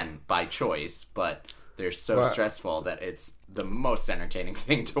 again by choice, but they're so stressful that it's the most entertaining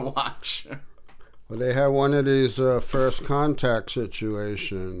thing to watch. Well, they have one of these first contact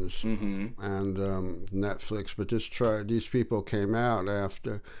situations, and Netflix, but these people came out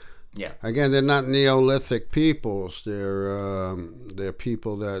after. Yeah. Again, they're not Neolithic peoples. They're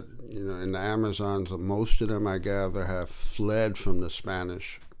people that, in the Amazons, most of them, I gather, have fled from the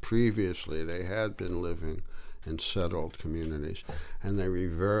Spanish previously. They had been living in settled communities, and they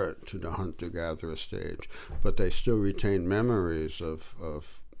revert to the hunter-gatherer stage. But they still retain memories of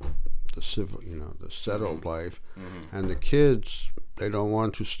the civil, the settled life. And the kids, they don't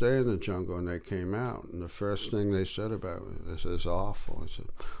want to stay in the jungle, and they came out. And the first thing they said about it, this is awful. I said,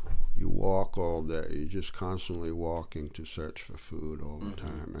 you walk all day. You're just constantly walking to search for food all the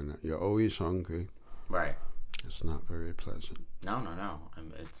time, and you're always hungry. Right. It's not very pleasant. No.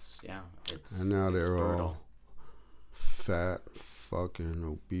 It's and now they're all fat, fucking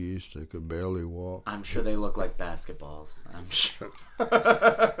obese. They could barely walk. I'm sure they look like basketballs. I'm sure.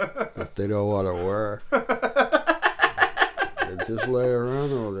 But they don't want to work. They just lay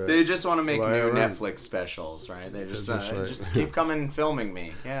around all day. They just want to make Lie new around. Netflix specials, right? They just like- just keep coming and filming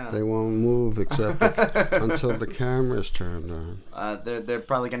me. Yeah. They won't move except until the camera's turned on. They're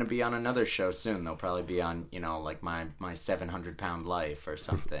probably going to be on another show soon. They'll probably be on, like my 700-pound life or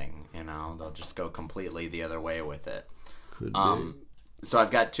something. They'll just go completely the other way with it. Could be. So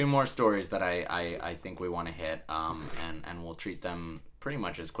I've got two more stories that I think we want to hit, and we'll treat them pretty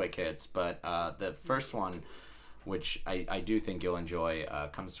much as quick hits. But the first one, which I do think you'll enjoy,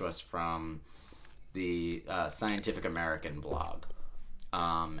 comes to us from the Scientific American blog.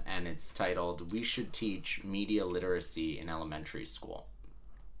 And it's titled, "We Should Teach Media Literacy in Elementary School."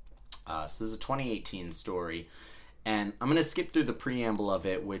 So this is a 2018 story, and I'm going to skip through the preamble of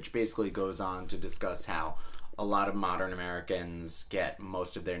it, which basically goes on to discuss how a lot of modern Americans get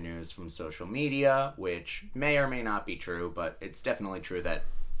most of their news from social media, which may or may not be true, but it's definitely true that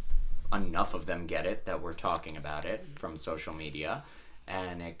enough of them get it that we're talking about it from social media.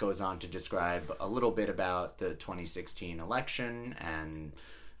 And it goes on to describe a little bit about the 2016 election and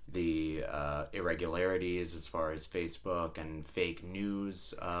the irregularities as far as Facebook and fake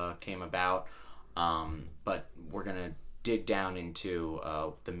news came about. But we're going to dig down into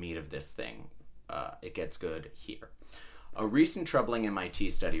the meat of this thing. It gets good here. A recent troubling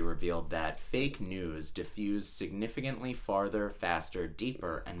MIT study revealed that fake news diffused significantly farther, faster,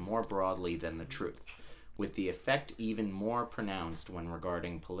 deeper, and more broadly than the truth, with the effect even more pronounced when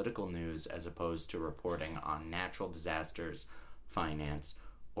regarding political news as opposed to reporting on natural disasters, finance,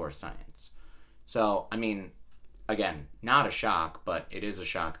 or science. So, again, not a shock, but it is a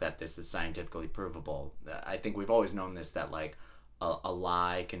shock that this is scientifically provable. I think we've always known this, that a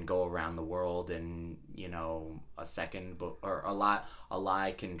lie can go around the world in a second, or a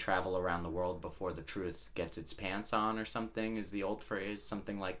lie can travel around the world before the truth gets its pants on, or something is the old phrase,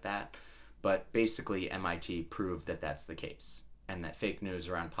 something like that. But basically MIT proved that that's the case, and that fake news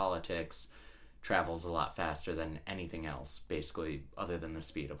around politics travels a lot faster than anything else, basically, other than the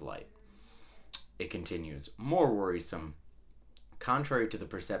speed of light. It continues, more worrisome. Contrary to the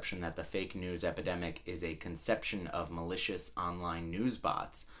perception that the fake news epidemic is a conception of malicious online news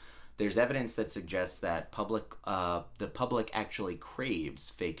bots, there's evidence that suggests that the public actually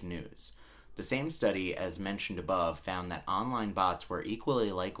craves fake news. The same study, as mentioned above, found that online bots were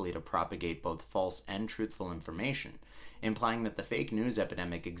equally likely to propagate both false and truthful information, implying that the fake news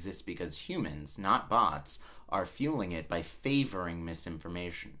epidemic exists because humans, not bots, are fueling it by favoring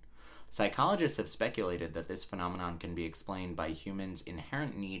misinformation. Psychologists have speculated that this phenomenon can be explained by humans'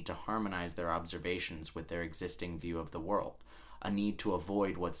 inherent need to harmonize their observations with their existing view of the world, a need to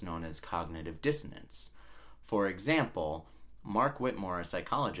avoid what's known as cognitive dissonance. For example, Mark Whitmore, a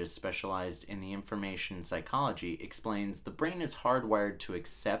psychologist specialized in the information psychology, explains the brain is hardwired to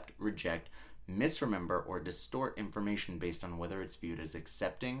accept, reject, misremember, or distort information based on whether it's viewed as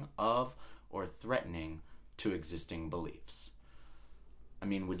accepting of or threatening to existing beliefs.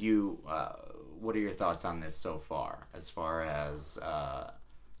 Would you, what are your thoughts on this so far, as far as...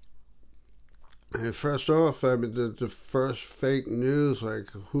 First off, the first fake news,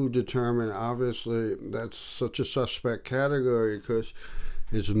 who determined, obviously, that's such a suspect category, because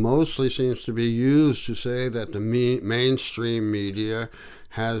it mostly seems to be used to say that the mainstream media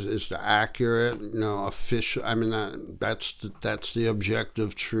is the accurate, official. That's the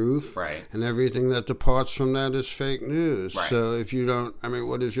objective truth, right? And everything that departs from that is fake news. Right. So if you don't,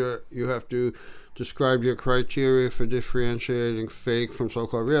 what is you have to describe your criteria for differentiating fake from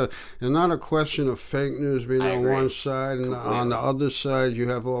so-called real. It's not a question of fake news being on one side and on the other side you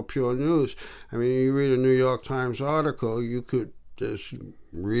have all pure news. You read a New York Times article, there's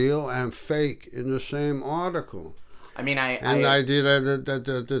real and fake in the same article. The idea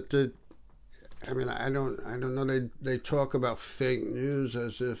that I don't know. They talk about fake news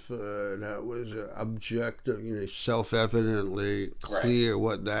as if that was objective, self-evidently clear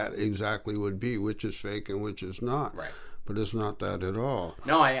what that exactly would be, which is fake and which is not. Right. But it's not that at all.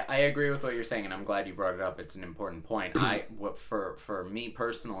 No, I agree with what you're saying, and I'm glad you brought it up. It's an important point. For me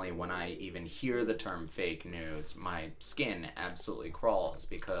personally, when I even hear the term fake news, my skin absolutely crawls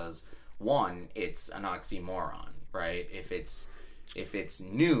because, one, it's an oxymoron, right? If it's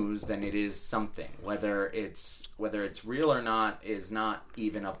news, then it is something. Whether it's real or not is not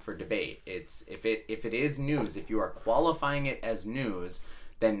even up for debate. If it is news, if you are qualifying it as news,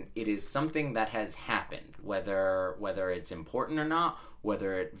 then it is something that has happened. Whether it's important or not,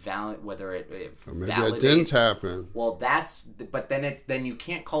 whether it or maybe validates. It didn't happen. Well, but then you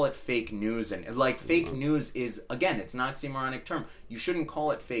can't call it fake news, and fake news is, again, it's an oxymoronic term. You shouldn't call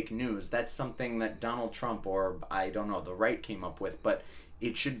it fake news. That's something that Donald Trump, or I don't know, the right came up with, but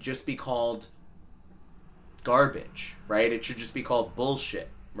it should just be called garbage, right? It should just be called bullshit,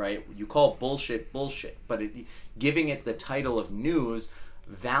 right? You call bullshit bullshit, but giving it the title of news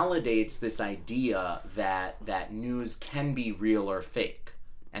validates this idea that news can be real or fake,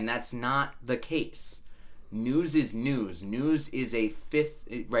 and that's not the case. News is news. News is a fifth,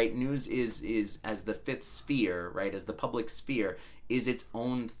 right? News is as the fifth sphere, right? As the public sphere is its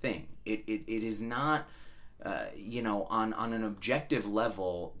own thing. It is not, on an objective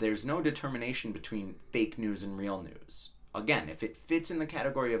level, there's no determination between fake news and real news. Again, if it fits in the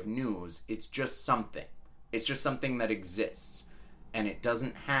category of news, it's just something. It's just something that exists, and it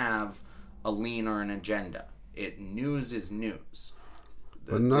doesn't have a lean or an agenda. News is news.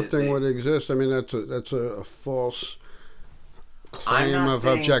 But nothing would exist. I mean, that's a false claim of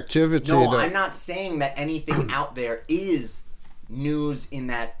objectivity. No, I'm not saying that anything out there is news in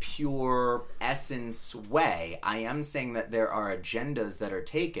that pure essence way. I am saying that there are agendas that are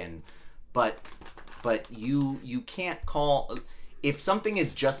taken, but you can't call... If something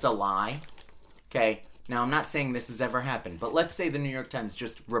is just a lie, okay, now I'm not saying this has ever happened, but let's say the New York Times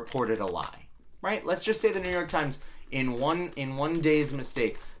just reported a lie, right? Let's just say the New York Times... In one day's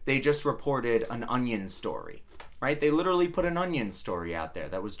mistake, they just reported an Onion story, right? They literally put an Onion story out there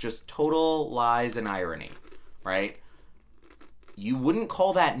that was just total lies and irony, right? You wouldn't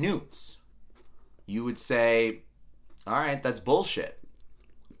call that news. You would say, all right, that's bullshit.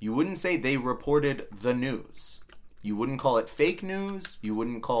 You wouldn't say they reported the news. You wouldn't call it fake news. You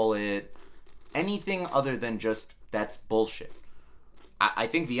wouldn't call it anything other than just, that's bullshit. I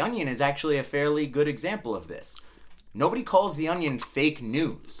think The Onion is actually a fairly good example of this. Nobody calls The Onion fake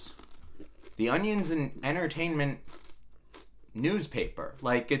news. The Onion's an entertainment newspaper.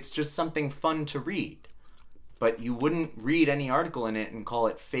 Like, it's just something fun to read. But you wouldn't read any article in it and call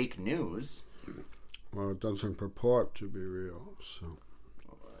it fake news. Well, it doesn't purport to be real, so...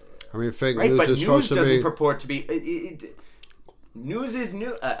 I mean, fake right, news but is news supposed to be... doesn't purport to be... News is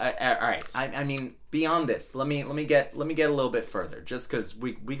new. All right. I mean, beyond this, let me get a little bit further, just because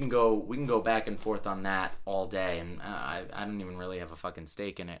we can go back and forth on that all day, and I don't even really have a fucking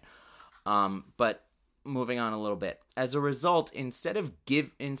stake in it. But moving on a little bit, as a result, instead of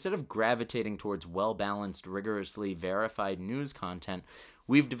gravitating towards well-balanced, rigorously verified news content,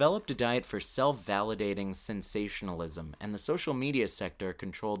 we've developed a diet for self-validating sensationalism, and the social media sector,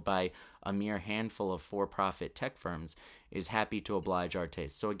 controlled by a mere handful of for-profit tech firms, is happy to oblige our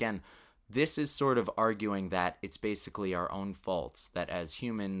tastes. So again, this is sort of arguing that it's basically our own faults, that as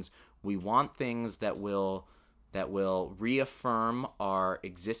humans, we want things that will reaffirm our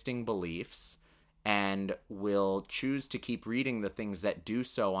existing beliefs, and will choose to keep reading the things that do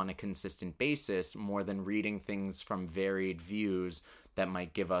so on a consistent basis more than reading things from varied views that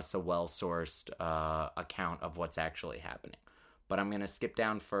might give us a well-sourced account of what's actually happening. But I'm going to skip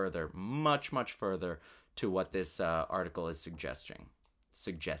down further, much, much further, to what this article is suggesting.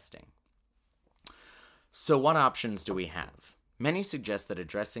 So what options do we have? Many suggest that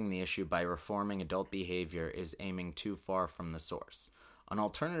addressing the issue by reforming adult behavior is aiming too far from the source. An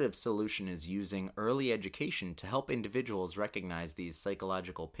alternative solution is using early education to help individuals recognize these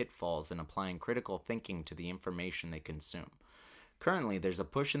psychological pitfalls and applying critical thinking to the information they consume. Currently, there's a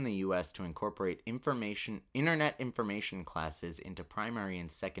push in the U.S. to incorporate internet information classes into primary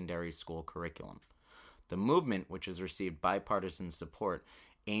and secondary school curriculum. The movement, which has received bipartisan support,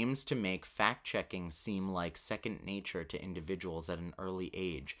 aims to make fact-checking seem like second nature to individuals at an early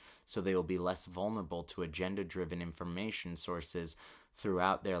age, so they will be less vulnerable to agenda-driven information sources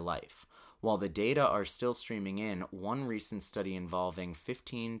throughout their life. While the data are still streaming in, one recent study involving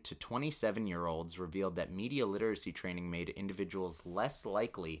 15 to 27-year-olds revealed that media literacy training made individuals less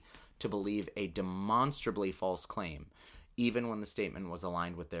likely to believe a demonstrably false claim, even when the statement was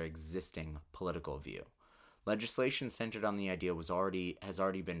aligned with their existing political view. Legislation centered on the idea has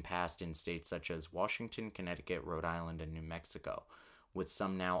already been passed in states such as Washington, Connecticut, Rhode Island, and New Mexico, with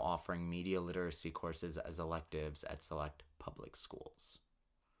some now offering media literacy courses as electives at select public schools.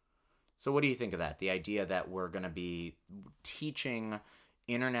 So what do you think of that? The idea that we're going to be teaching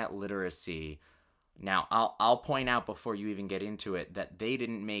internet literacy. Now, I'll point out before you even get into it that they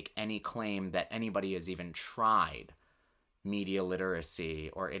didn't make any claim that anybody has even tried media literacy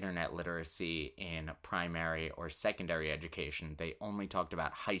or internet literacy in primary or secondary education. They only talked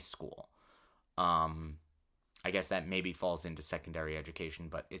about high school. I guess that maybe falls into secondary education,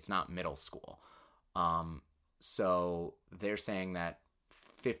 but it's not middle school. So they're saying that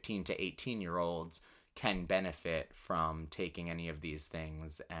 15 to 18-year-olds can benefit from taking any of these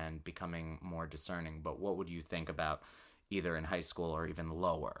things and becoming more discerning. But what would you think about either in high school or even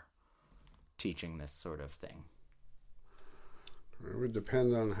lower teaching this sort of thing? It would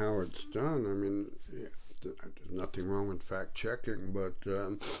depend on how it's done. I mean, there's nothing wrong with fact checking, but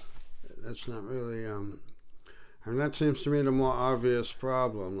that's not really. That seems to me the more obvious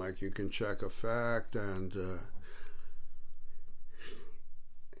problem. Like, you can check a fact, and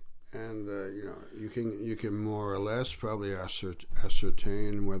you can more or less probably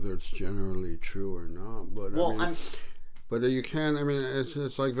ascertain whether it's generally true or not. But but you can.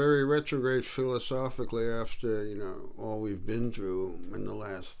 It's like very retrograde philosophically after all we've been through in the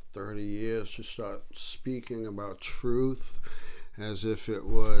last 30 years to start speaking about truth as if it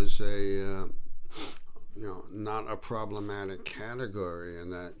was a not a problematic category,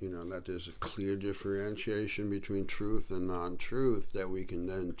 and that that there's a clear differentiation between truth and non-truth that we can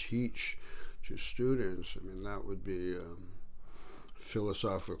then teach to students. That would be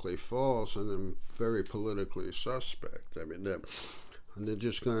philosophically false and then very politically suspect. They're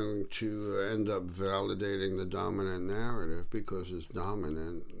just going to end up validating the dominant narrative because it's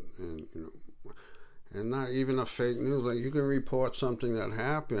dominant, and not even a fake news. Like, you can report something that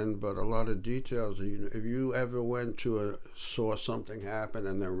happened, but a lot of details. If you ever saw something happen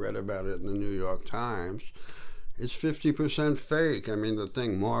and then read about it in the New York Times, it's 50% fake. The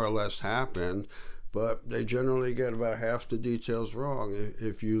thing more or less happened, but they generally get about half the details wrong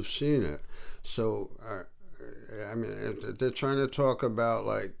if you've seen it. So, they're trying to talk about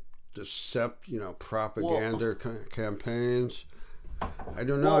like propaganda campaigns. I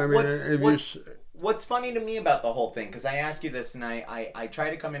don't know. What's funny to me about the whole thing, because I ask you this, and I try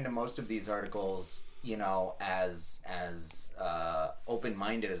to come into most of these articles, as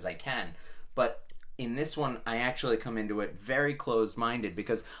open-minded as I can, but in this one, I actually come into it very closed-minded,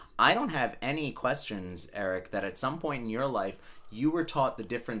 because I don't have any questions, Eric, that at some point in your life, you were taught the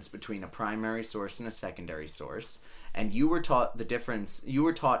difference between a primary source and a secondary source, and you were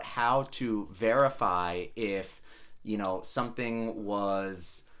taught how to verify if, something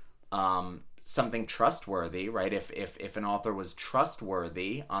was, something trustworthy, right? If an author was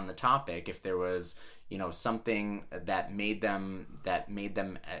trustworthy on the topic, if there was something that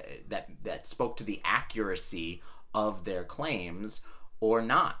spoke to the accuracy of their claims or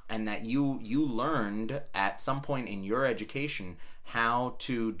not, and that you learned at some point in your education how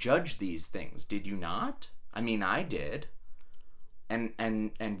to judge these things. Did you not? I did.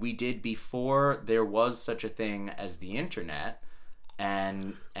 And we did before there was such a thing as the internet.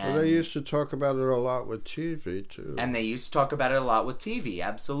 And they used to talk about it a lot with TV too. And they used to talk about it a lot with TV,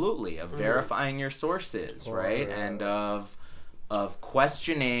 absolutely, of verifying your sources, right? And of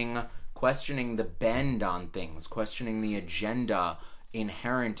questioning the bend on things, questioning the agenda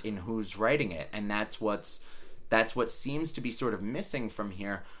inherent in who's writing it. And that's what seems to be sort of missing from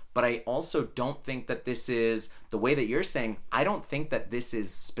here. But I also don't think that this is, the way that you're saying, I don't think that this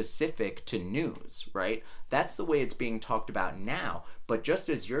is specific to news, right? That's the way it's being talked about now. But just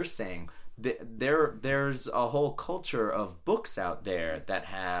as you're saying, there's a whole culture of books out there that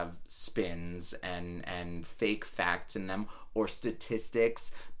have spins and fake facts in them, or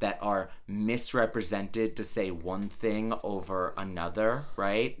statistics that are misrepresented to say one thing over another,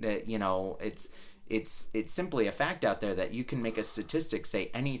 right? That, it's simply a fact out there that you can make a statistic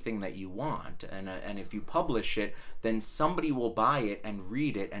say anything that you want, and if you publish it, then somebody will buy it and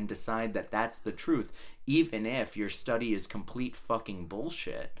read it and decide that that's the truth, even if your study is complete fucking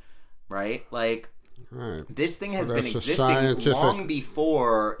bullshit, right? Like, right. This thing has been existing long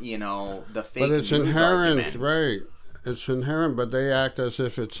before, the fake news argument. Right? It's inherent, but they act as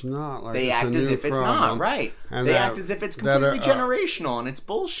if it's not. Like, they act as if it's not, right? And they act as if it's completely generational and it's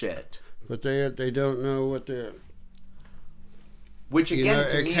bullshit. But they don't know what they're... Which again,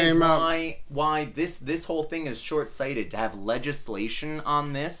 to me, is why this whole thing is short-sighted. To have legislation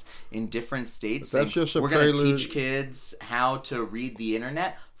on this in different states saying, we're going to teach kids how to read the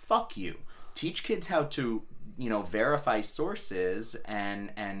internet. Fuck you. Teach kids how to, verify sources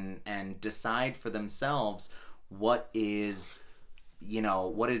and decide for themselves what is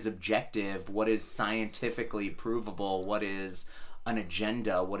objective, what is scientifically provable, what is an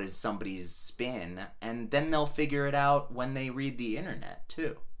agenda, what is somebody's spin, and then they'll figure it out when they read the internet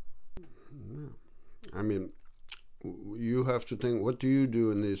too. You have to think, what do you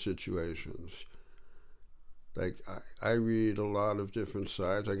do in these situations? Like, I read a lot of different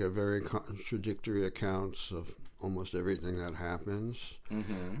sides. I get very contradictory accounts of almost everything that happens.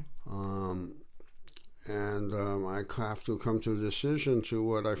 Mm-hmm. I have to come to a decision to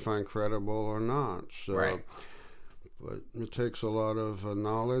what I find credible or not. So, right. But it takes a lot of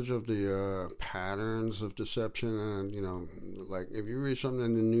knowledge of the patterns of deception, and like if you read something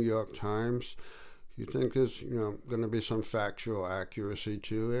in the New York Times, you think there's going to be some factual accuracy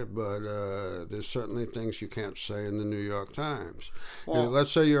to it, but there's certainly things you can't say in the New York Times. Well,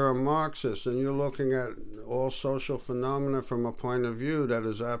 let's say you're a Marxist and you're looking at all social phenomena from a point of view that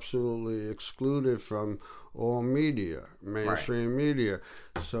is absolutely excluded from all media, mainstream media.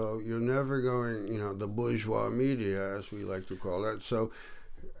 So you're never going, the bourgeois media, as we like to call it. So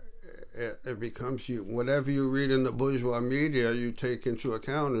it becomes whatever you read in the bourgeois media, you take into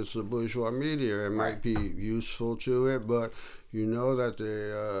account as the bourgeois media. It might be useful to it, but you know that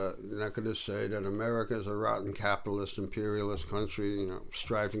they're not going to say that America is a rotten capitalist, imperialist country,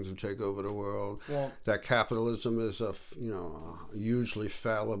 striving to take over the world. Well, that capitalism is a hugely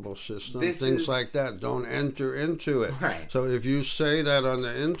fallible system. Things like that don't enter into it. Right. So if you say that on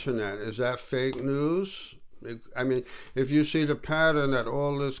the internet, is that fake news? I mean, if you see the pattern that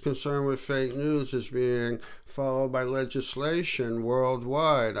all this concern with fake news is being followed by legislation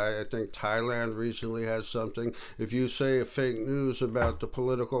worldwide, I think Thailand recently has something. If you say fake news about the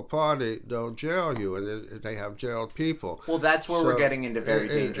political party, they'll jail you, and they have jailed people. Well, that's where we're getting into very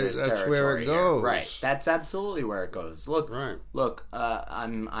dangerous territory. That's where it goes. Here. Right. That's absolutely where it goes. Look.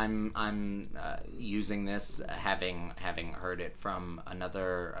 I'm using this, having heard it from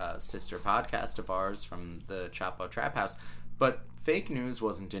another sister podcast of ours from the Chapo Trap House, but fake news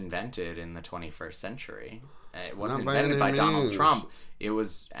wasn't invented in the 21st century. It wasn't invented by Donald Trump. It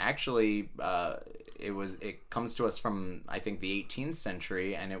was actually it comes to us from, I think, the 18th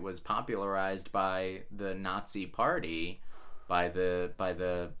century, and it was popularized by the Nazi Party, by the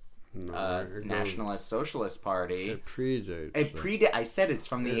Nationalist Socialist Party. It predates. I said it's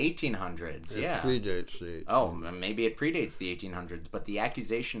from the 1800s. It predates the 1800s. Oh, maybe it predates the 1800s, but the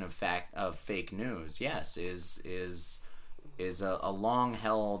accusation of fake news, yes, is a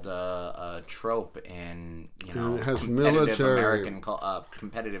long-held trope in competitive American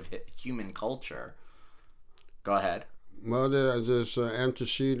competitive human culture. Go ahead. Well, there's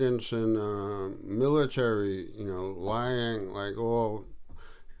antecedents in military, lying, like all.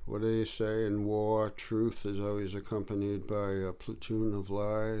 What do they say in war? Truth is always accompanied by a platoon of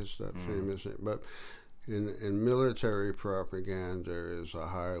lies. That famous. But in military propaganda, there is a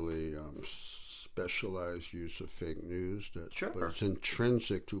highly specialized use of fake news. But it's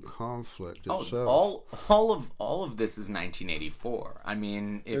intrinsic to conflict itself. All of this is 1984. I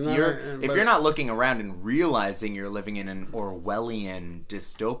mean, if you're not looking around and realizing you're living in an Orwellian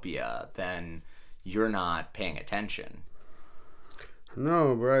dystopia, then you're not paying attention.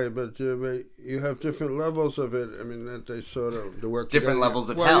 No, right, but you have different levels of it. I mean, that they sort of work different together. Levels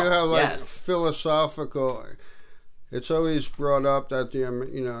of hell. You have philosophical. It's always brought up that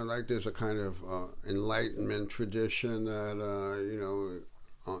like there's a kind of Enlightenment tradition that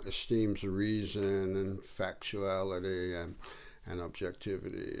esteems reason and factuality and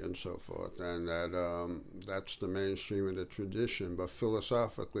objectivity and so forth, and that's the mainstream of the tradition. But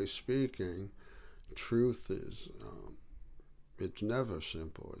philosophically speaking, truth is. It's never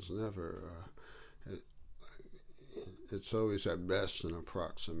simple. It's never. It's always at best an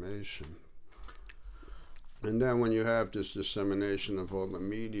approximation. And then when you have this dissemination of all the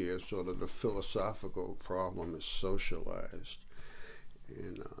media, sort of the philosophical problem is socialized,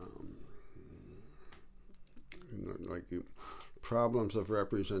 and problems of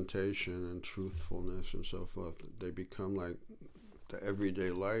representation and truthfulness and so forth. They become like the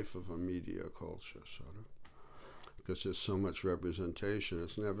everyday life of a media culture, sort of. Because there's so much representation.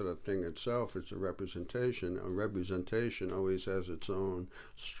 It's never the thing itself, it's a representation. A representation always has its own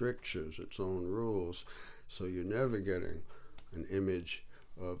strictures, its own rules. So you're never getting an image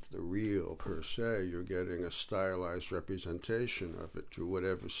of the real per se. You're getting a stylized representation of it through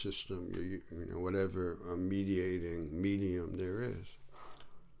whatever system, whatever mediating medium there is.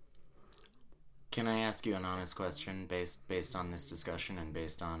 Can I ask you an honest question based on this discussion and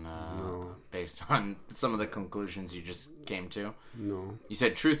based on some of the conclusions you just came to? No. You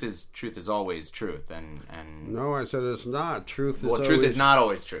said truth is always truth, and no, I said it's not. Truth is not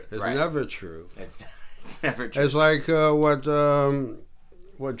always truth. It's right? never truth. It's never true. It's like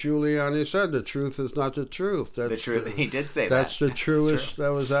what Giuliani said. The truth is not the truth. That's the truth. He did say that's that. That's the truest. That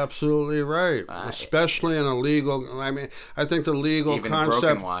was absolutely right. Especially in a legal. I mean, I think the legal even concept.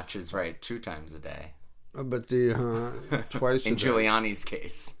 Broken Watch is right 2 times a day. But the twice in a day. Giuliani's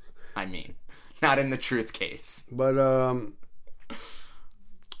case, I mean, not in the truth case. But the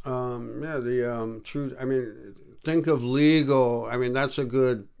truth. I mean, think of legal. I mean, that's a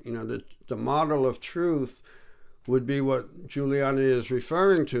good. The model of truth would be what Giuliani is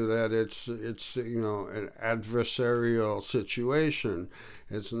referring to, that it's an adversarial situation.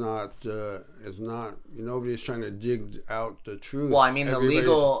 It's not nobody's trying to dig out the truth. Well, I mean, the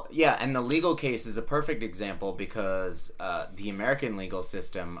legal case is a perfect example because the American legal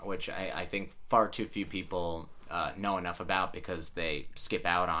system, which I think far too few people know enough about because they skip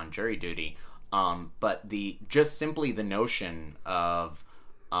out on jury duty, but just simply the notion of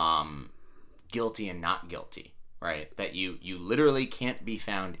guilty and not guilty, right? That you literally can't be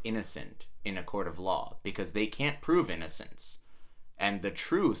found innocent in a court of law because they can't prove innocence. And the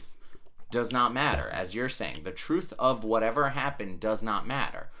truth does not matter, as you're saying. The truth of whatever happened does not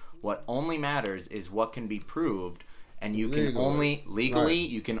matter. What only matters is what can be proved, and you can only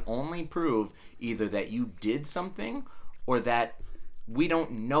you can only prove either that you did something or that we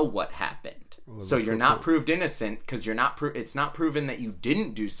don't know what happened. So you're not proved innocent because it's not proven that you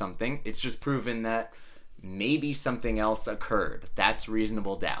didn't do something. It's just proven that maybe something else occurred. That's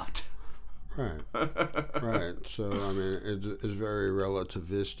reasonable doubt. Right. So, I mean, it's very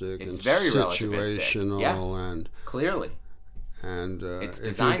relativistic and very situational. Yeah, and clearly. And if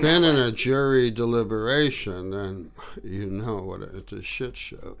you've been in a jury deliberation, then you know it's a shit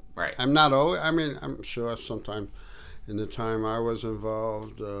show. Right. I'm not always. I mean, I'm sure sometime in the time I was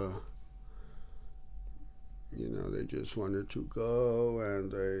involved, they just wanted to go, and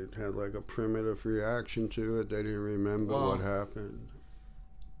they had like a primitive reaction to it. They didn't remember what happened.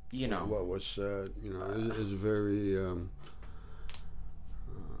 What was said. It's very.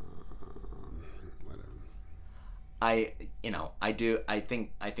 I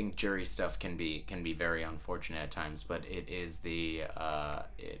think jury stuff can be very unfortunate at times, but it is the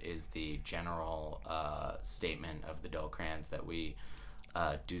general statement of the Dole-Crans that we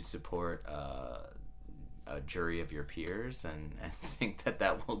do support a jury of your peers, and think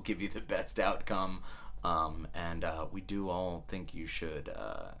that will give you the best outcome. And we do all think you should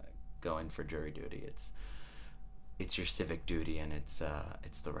go in for jury duty. It's your civic duty, and it's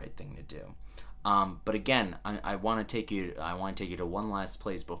the right thing to do. But again, I want to take you to one last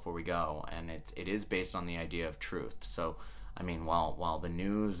place before we go, and it is based on the idea of truth. So, I mean, while the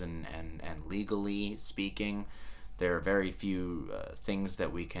news and legally speaking, there are very few things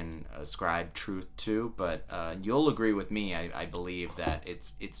that we can ascribe truth to, but you'll agree with me. I believe that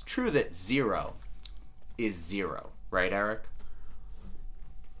it's true that zero is zero, right, Eric?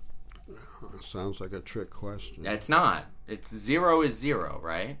 Sounds like a trick question. It's not. It's zero is zero,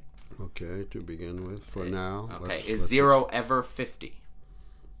 right? Okay, to begin with, for now. Okay, is zero ever 50?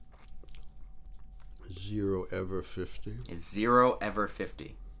 Zero ever 50? Is zero ever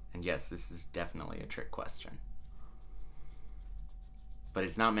 50? And yes, this is definitely a trick question. But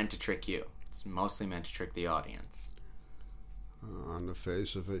it's not meant to trick you. It's mostly meant to trick the audience. On the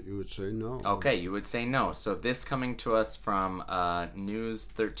face of it, you would say no. Okay, you would say no. So this coming to us from News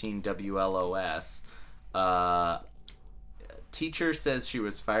 13 WLOS. Teacher says she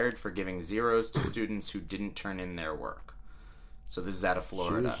was fired for giving zeros to students who didn't turn in their work. So this is out of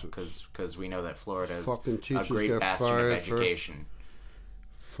Florida, because we know that Florida is a great bastion of education.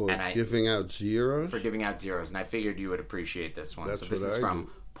 For giving out zeros? For giving out zeros. And I figured you would appreciate this one. That's so this what is I from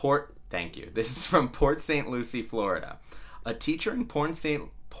do. Thank you. This is from Port St. Lucie, Florida. A teacher in Port St.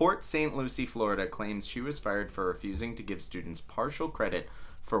 Lucie, Florida claims she was fired for refusing to give students partial credit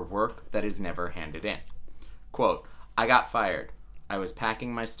for work that is never handed in. Quote, "I got fired. I was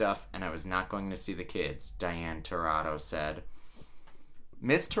packing my stuff and I was not going to see the kids," Diane Tirado said.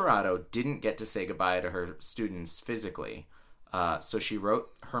 Miss Tirado didn't get to say goodbye to her students physically, so she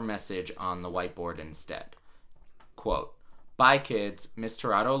wrote her message on the whiteboard instead. Quote, "Bye, kids. Miss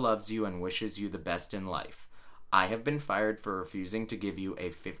Tirado loves you and wishes you the best in life. I have been fired for refusing to give you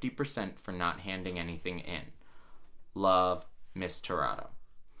a 50% for not handing anything in. Love, Miss Tirado."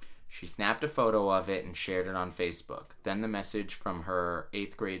 She snapped a photo of it and shared it on Facebook. Then the message from her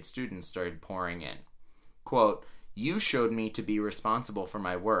 8th grade students started pouring in. Quote, "You showed me to be responsible for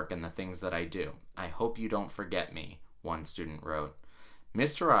my work and the things that I do. I hope you don't forget me," one student wrote.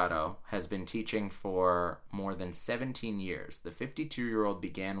 Miss Tirado has been teaching for more than 17 years. The 52-year-old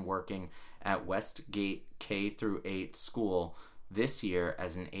began working at Westgate K-8 school this year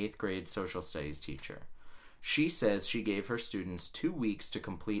as an 8th grade social studies teacher. She says she gave her students 2 weeks to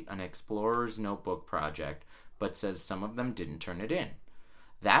complete an explorer's notebook project, but says some of them didn't turn it in.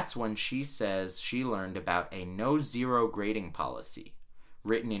 That's when she says she learned about a no-zero grading policy,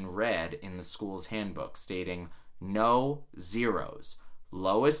 written in red in the school's handbook, stating, "No zeros.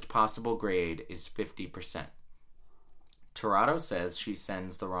 Lowest possible grade is 50%. Tirado says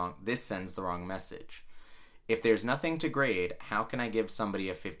this sends the wrong message. "If there's nothing to grade, how can I give somebody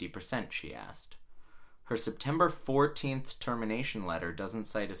a 50%, she asked. Her September 14th termination letter doesn't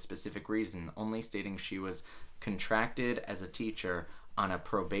cite a specific reason, only stating she was contracted as a teacher on a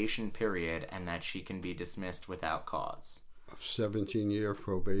probation period and that she can be dismissed without cause. A 17-year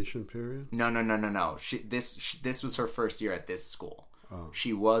probation period? No. This was her first year at this school. Oh.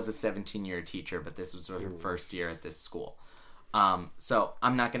 She was a 17-year teacher, but this was her first year at this school. So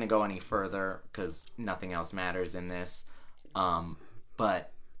I'm not going to go any further because nothing else matters in this.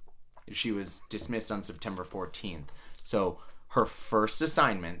 But she was dismissed on September 14th. So her first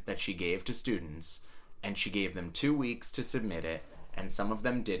assignment that she gave to students, and she gave them 2 weeks to submit it, and some of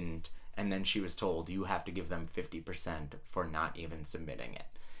them didn't, and then she was told you have to give them 50% for not even submitting it.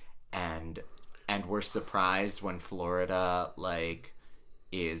 And we're surprised when Florida, like,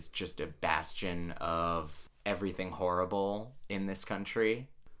 is just a bastion of everything horrible in this country.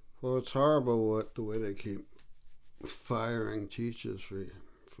 Well, it's horrible the way they keep firing teachers for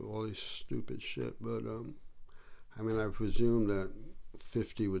all these stupid shit. But I mean, I presume that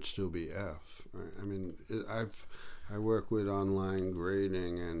 50 would still be F. Right? I mean, I work with online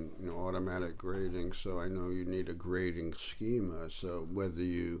grading and automatic grading, so I know you need a grading schema. So whether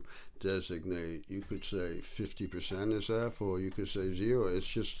you designate, you could say 50% is F, or you could say 0. It's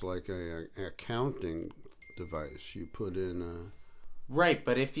just like a counting device. You put in right,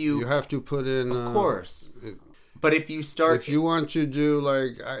 but if you have to put in, of course. But if you start... If you want to do,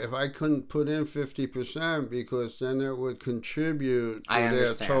 like, if I couldn't put in 50%, because then it would contribute to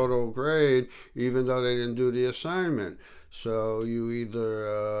their total grade, even though they didn't do the assignment. So you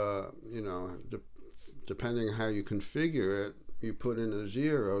either, depending on how you configure it, you put in a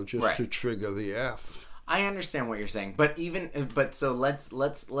 0 just to trigger the F. I understand what you're saying, but so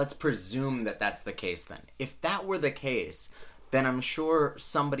let's presume that that's the case then. If that were the case, then I'm sure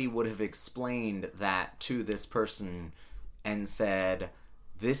somebody would have explained that to this person and said,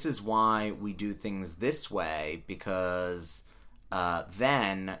 this is why we do things this way, because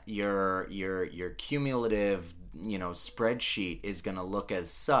then your cumulative spreadsheet is going to look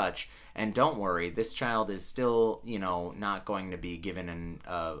as such, and don't worry, this child is still not going to be given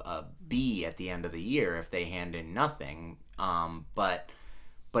a B at the end of the year if they hand in nothing, but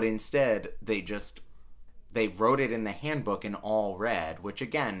instead they wrote it in the handbook in all red, which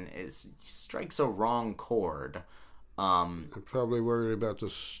again strikes a wrong chord. I'm probably worried about the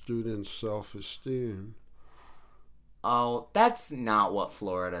student's self-esteem. Oh, that's not what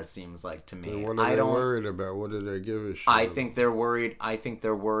Florida seems like to me. Then what are they worried about? What do they give a shit I about? think they're worried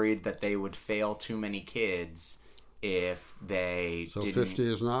that they would fail too many kids if they didn't.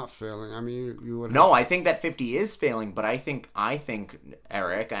 50 is not failing. I mean, you would. No, I think that 50 is failing, but I think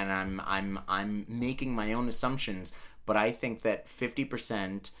Eric, and I'm making my own assumptions, but I think that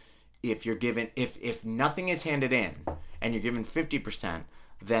 50%, if nothing is handed in and you're given 50%,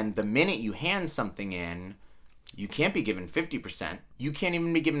 then the minute you hand something in, you can't be given 50%. You can't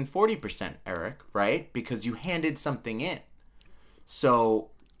even be given 40%, Eric, right? Because you handed something in. So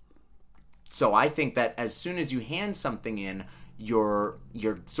I think that as soon as you hand something in, you're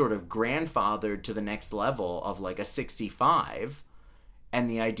sort of grandfathered to the next level of like a 65. And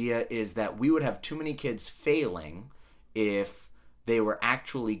the idea is that we would have too many kids failing if they were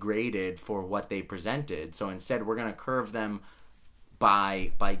actually graded for what they presented. So instead, we're going to curve them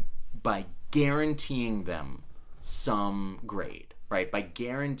by guaranteeing them some grade, right? By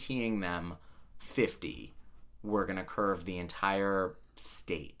guaranteeing them 50, we're going to curve the entire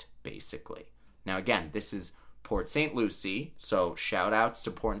state, basically. Now, again, this is Port St. Lucie, so shout outs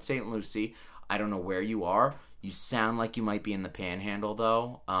to Port St. Lucie. I don't know where you are. You sound like you might be in the Panhandle,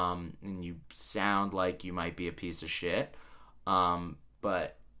 though, and you sound like you might be a piece of shit.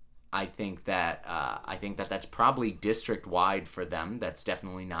 But I think that that's probably district wide for them. That's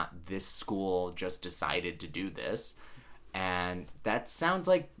definitely not this school just decided to do this, and that sounds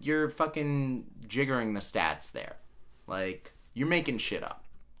like you're fucking jiggering the stats there, like you're making shit up.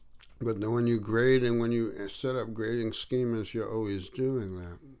 But then when you grade and when you set up grading schemas, you're always doing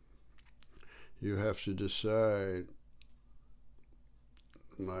that. You have to decide,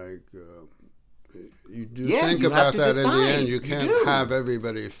 like, you do think about that in the end. You can't have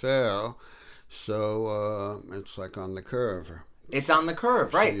everybody fail, so it's like on the curve. It's on the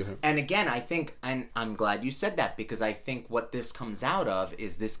curve, right? So and again, I think, and I'm glad you said that, because I think what this comes out of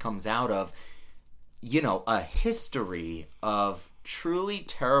is a history of truly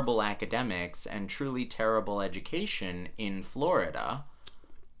terrible academics and truly terrible education in Florida,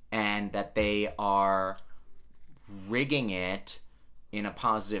 and that they are rigging it in a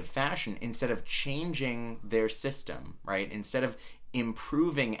positive fashion instead of changing their system, right? Instead of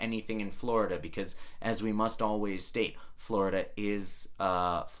improving anything in Florida, because as we must always state, Florida is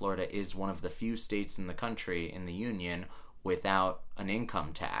one of the few states in the country, in the union, without an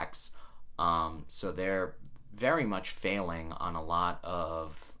income tax. So they're very much failing on a lot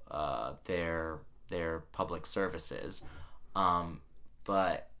of their public services.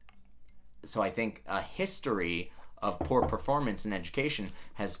 But so I think a history of poor performance in education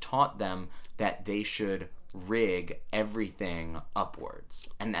has taught them that they should rig everything upwards,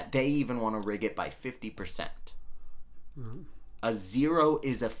 and that they even want to rig it by 50%. Mm-hmm. A 0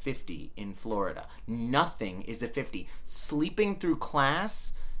 is a 50 in Florida. Nothing is a 50. Sleeping through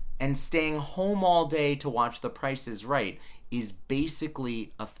class and staying home all day to watch The Price is Right is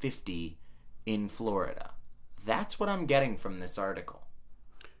basically a 50 in Florida. That's what I'm getting from this article.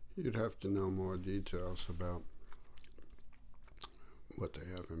 You'd have to know more details about what they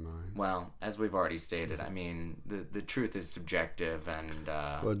have in mind. Well, as we've already stated, I mean, the truth is subjective, and...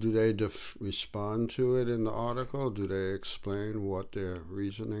 Well, do they respond to it in the article? Do they explain what their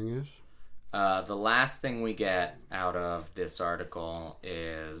reasoning is? The last thing we get out of this article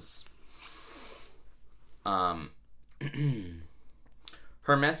is... Her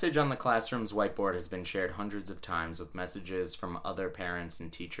message on the classroom's whiteboard has been shared hundreds of times, with messages from other parents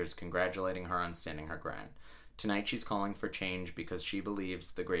and teachers congratulating her on standing her ground. Tonight she's calling for change because she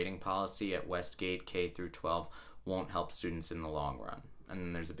believes the grading policy at Westgate K through 12 won't help students in the long run. And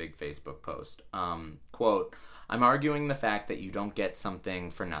then there's a big Facebook post. Quote, I'm arguing the fact that you don't get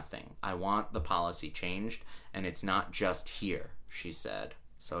something for nothing. I want the policy changed, and it's not just here, she said.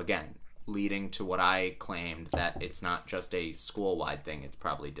 So again, leading to what I claimed, that it's not just a school-wide thing, it's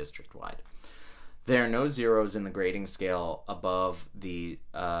probably district-wide. There are no zeros in the grading scale above the...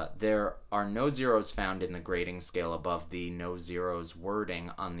 there are no zeros found in the grading scale above the no zeros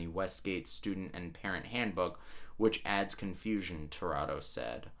wording on the Westgate Student and Parent Handbook, which adds confusion, Tirado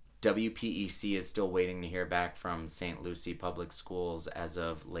said. WPEC is still waiting to hear back from St. Lucie Public Schools as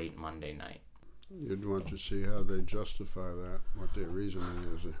of late Monday night. You'd want to see how they justify that, what their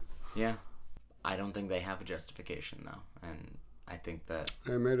reasoning is. Yeah. I don't think they have a justification, though, and... I think that...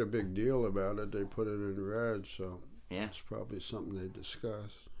 They made a big deal about it. They put it in red, so yeah, it's probably something they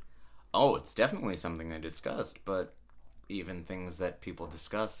discussed. Oh, it's definitely something they discussed, but even things that people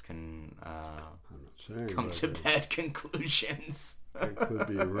discuss can come to bad conclusions. They could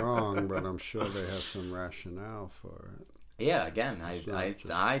be wrong, but I'm sure they have some rationale for it. Yeah, again,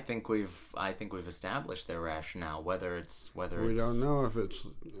 I think we've established their rationale. Whether we don't know if it's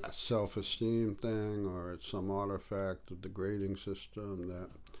a self-esteem thing or it's some artifact of the grading system that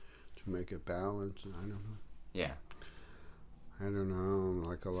to make it balanced. I don't know. Yeah. I don't know.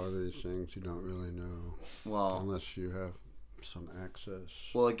 Like a lot of these things, you don't really know. Well, unless you have some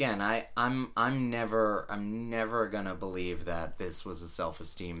access. Well, again, I'm never gonna believe that this was a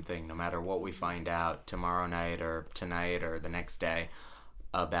self-esteem thing, no matter what we find out tomorrow night or tonight or the next day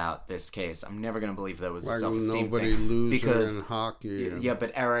about this case. I'm never gonna believe that was a self-esteem nobody thing. Loses in hockey. Yeah,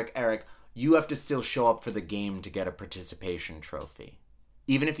 but Eric, you have to still show up for the game to get a participation trophy.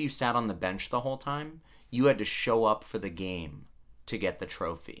 Even if you sat on the bench the whole time, you had to show up for the game to get the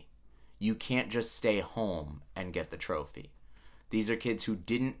trophy. You can't just stay home and get the trophy. These are kids who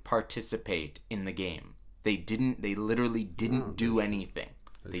didn't participate in the game. They literally didn't do anything.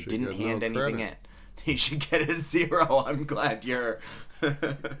 They didn't hand anything in. They should get a 0. I'm glad you're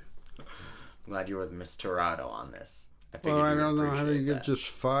glad you were with Miss Tirado on this. Well, I don't know how you get just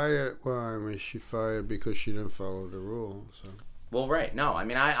fired. Well, I mean, she fired because she didn't follow the rules. So. Well, right. No, I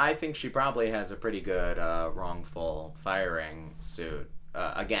mean, I think she probably has a pretty good wrongful firing suit.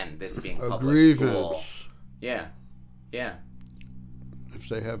 Again, this being public school. Yeah. If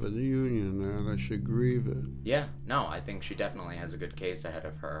they have a union there, they should grieve it. Yeah, no, I think she definitely has a good case ahead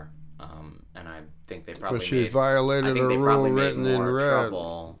of her, and I think they probably violated a rule written in red.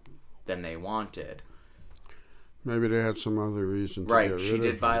 Trouble than they wanted. Maybe they had some other reason to get rid of her. Right, she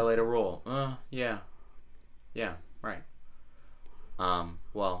did violate a rule. Yeah, right.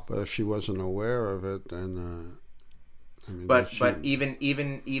 Well, but if she wasn't aware of it, then. I mean, but even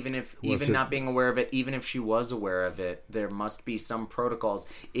if not being aware of it, even if she was aware of it, there must be some protocols.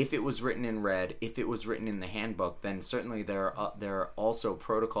 If it was written in red, if it was written in the handbook, then certainly there are also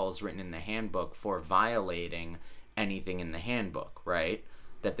protocols written in the handbook for violating anything in the handbook, right?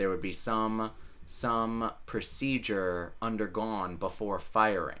 That there would be some procedure undergone before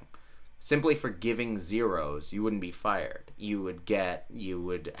firing. Simply for giving zeros, you wouldn't be fired. You would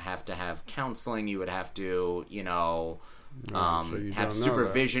have to have counseling. You would have to, have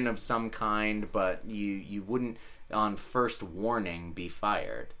supervision of some kind, but you wouldn't, on first warning, be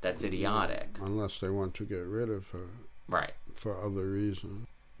fired. That's idiotic. Unless they want to get rid of her. Right. for other reasons.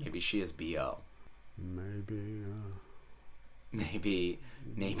 Maybe she is BO. Maybe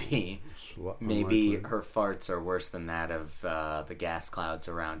Maybe her farts are worse than that of the gas clouds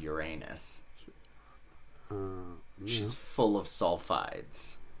around Uranus. She's full of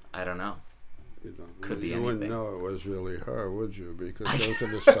sulfides. I don't know. Could be anything. You wouldn't know it was really her, would you? Because those are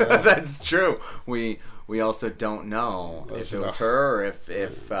the signs. That's true. We also don't know if it was her or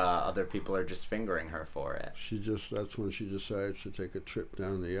if other people are just fingering her for it. That's when she decides to take a trip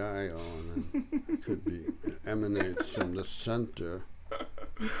down the aisle, and it could be emanates from the center.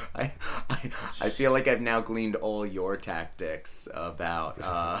 I feel like I've now gleaned all your tactics about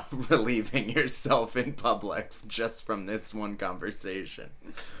relieving yourself in public just from this one conversation.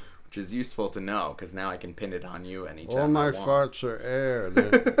 Which is useful to know, because now I can pin it on you anytime All my I want. farts are air. I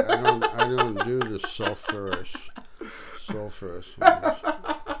don't do the sulfurous.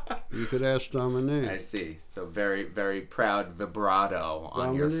 You could ask Dominique. I see. So very, very proud vibrato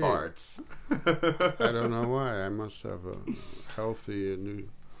on your farts. I don't know why. I must have a healthy and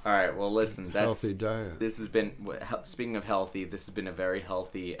all right. Well, listen. Healthy diet. This has been. Speaking of healthy, this has been a very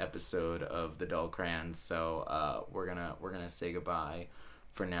healthy episode of the Dull Crayons. So we're gonna say goodbye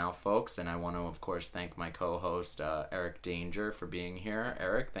for now, folks, and I want to, of course, thank my co-host, Eric Danger, for being here.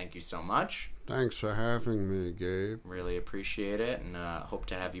 Eric, thank you so much. Thanks for having me, Gabe. Really appreciate it, and hope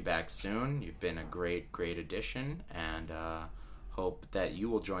to have you back soon. You've been a great addition, and hope that you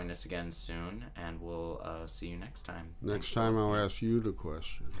will join us again soon, and we'll see you next time. Next time I'll ask you the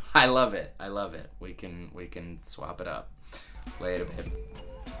question. I love it. We can swap it up. Later, babe.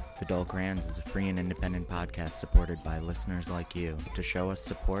 The Dull Crayons is a free and independent podcast supported by listeners like you. To show us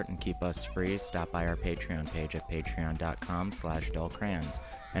support and keep us free, stop by our Patreon page at patreon.com/dullcrayons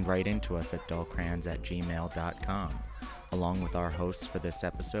and write into us at dullcrayons@gmail.com. Along with our hosts for this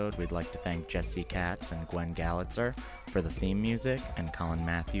episode, we'd like to thank Jesse Katz and Gwen Gallitzer for the theme music and Colin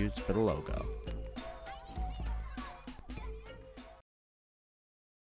Matthews for the logo.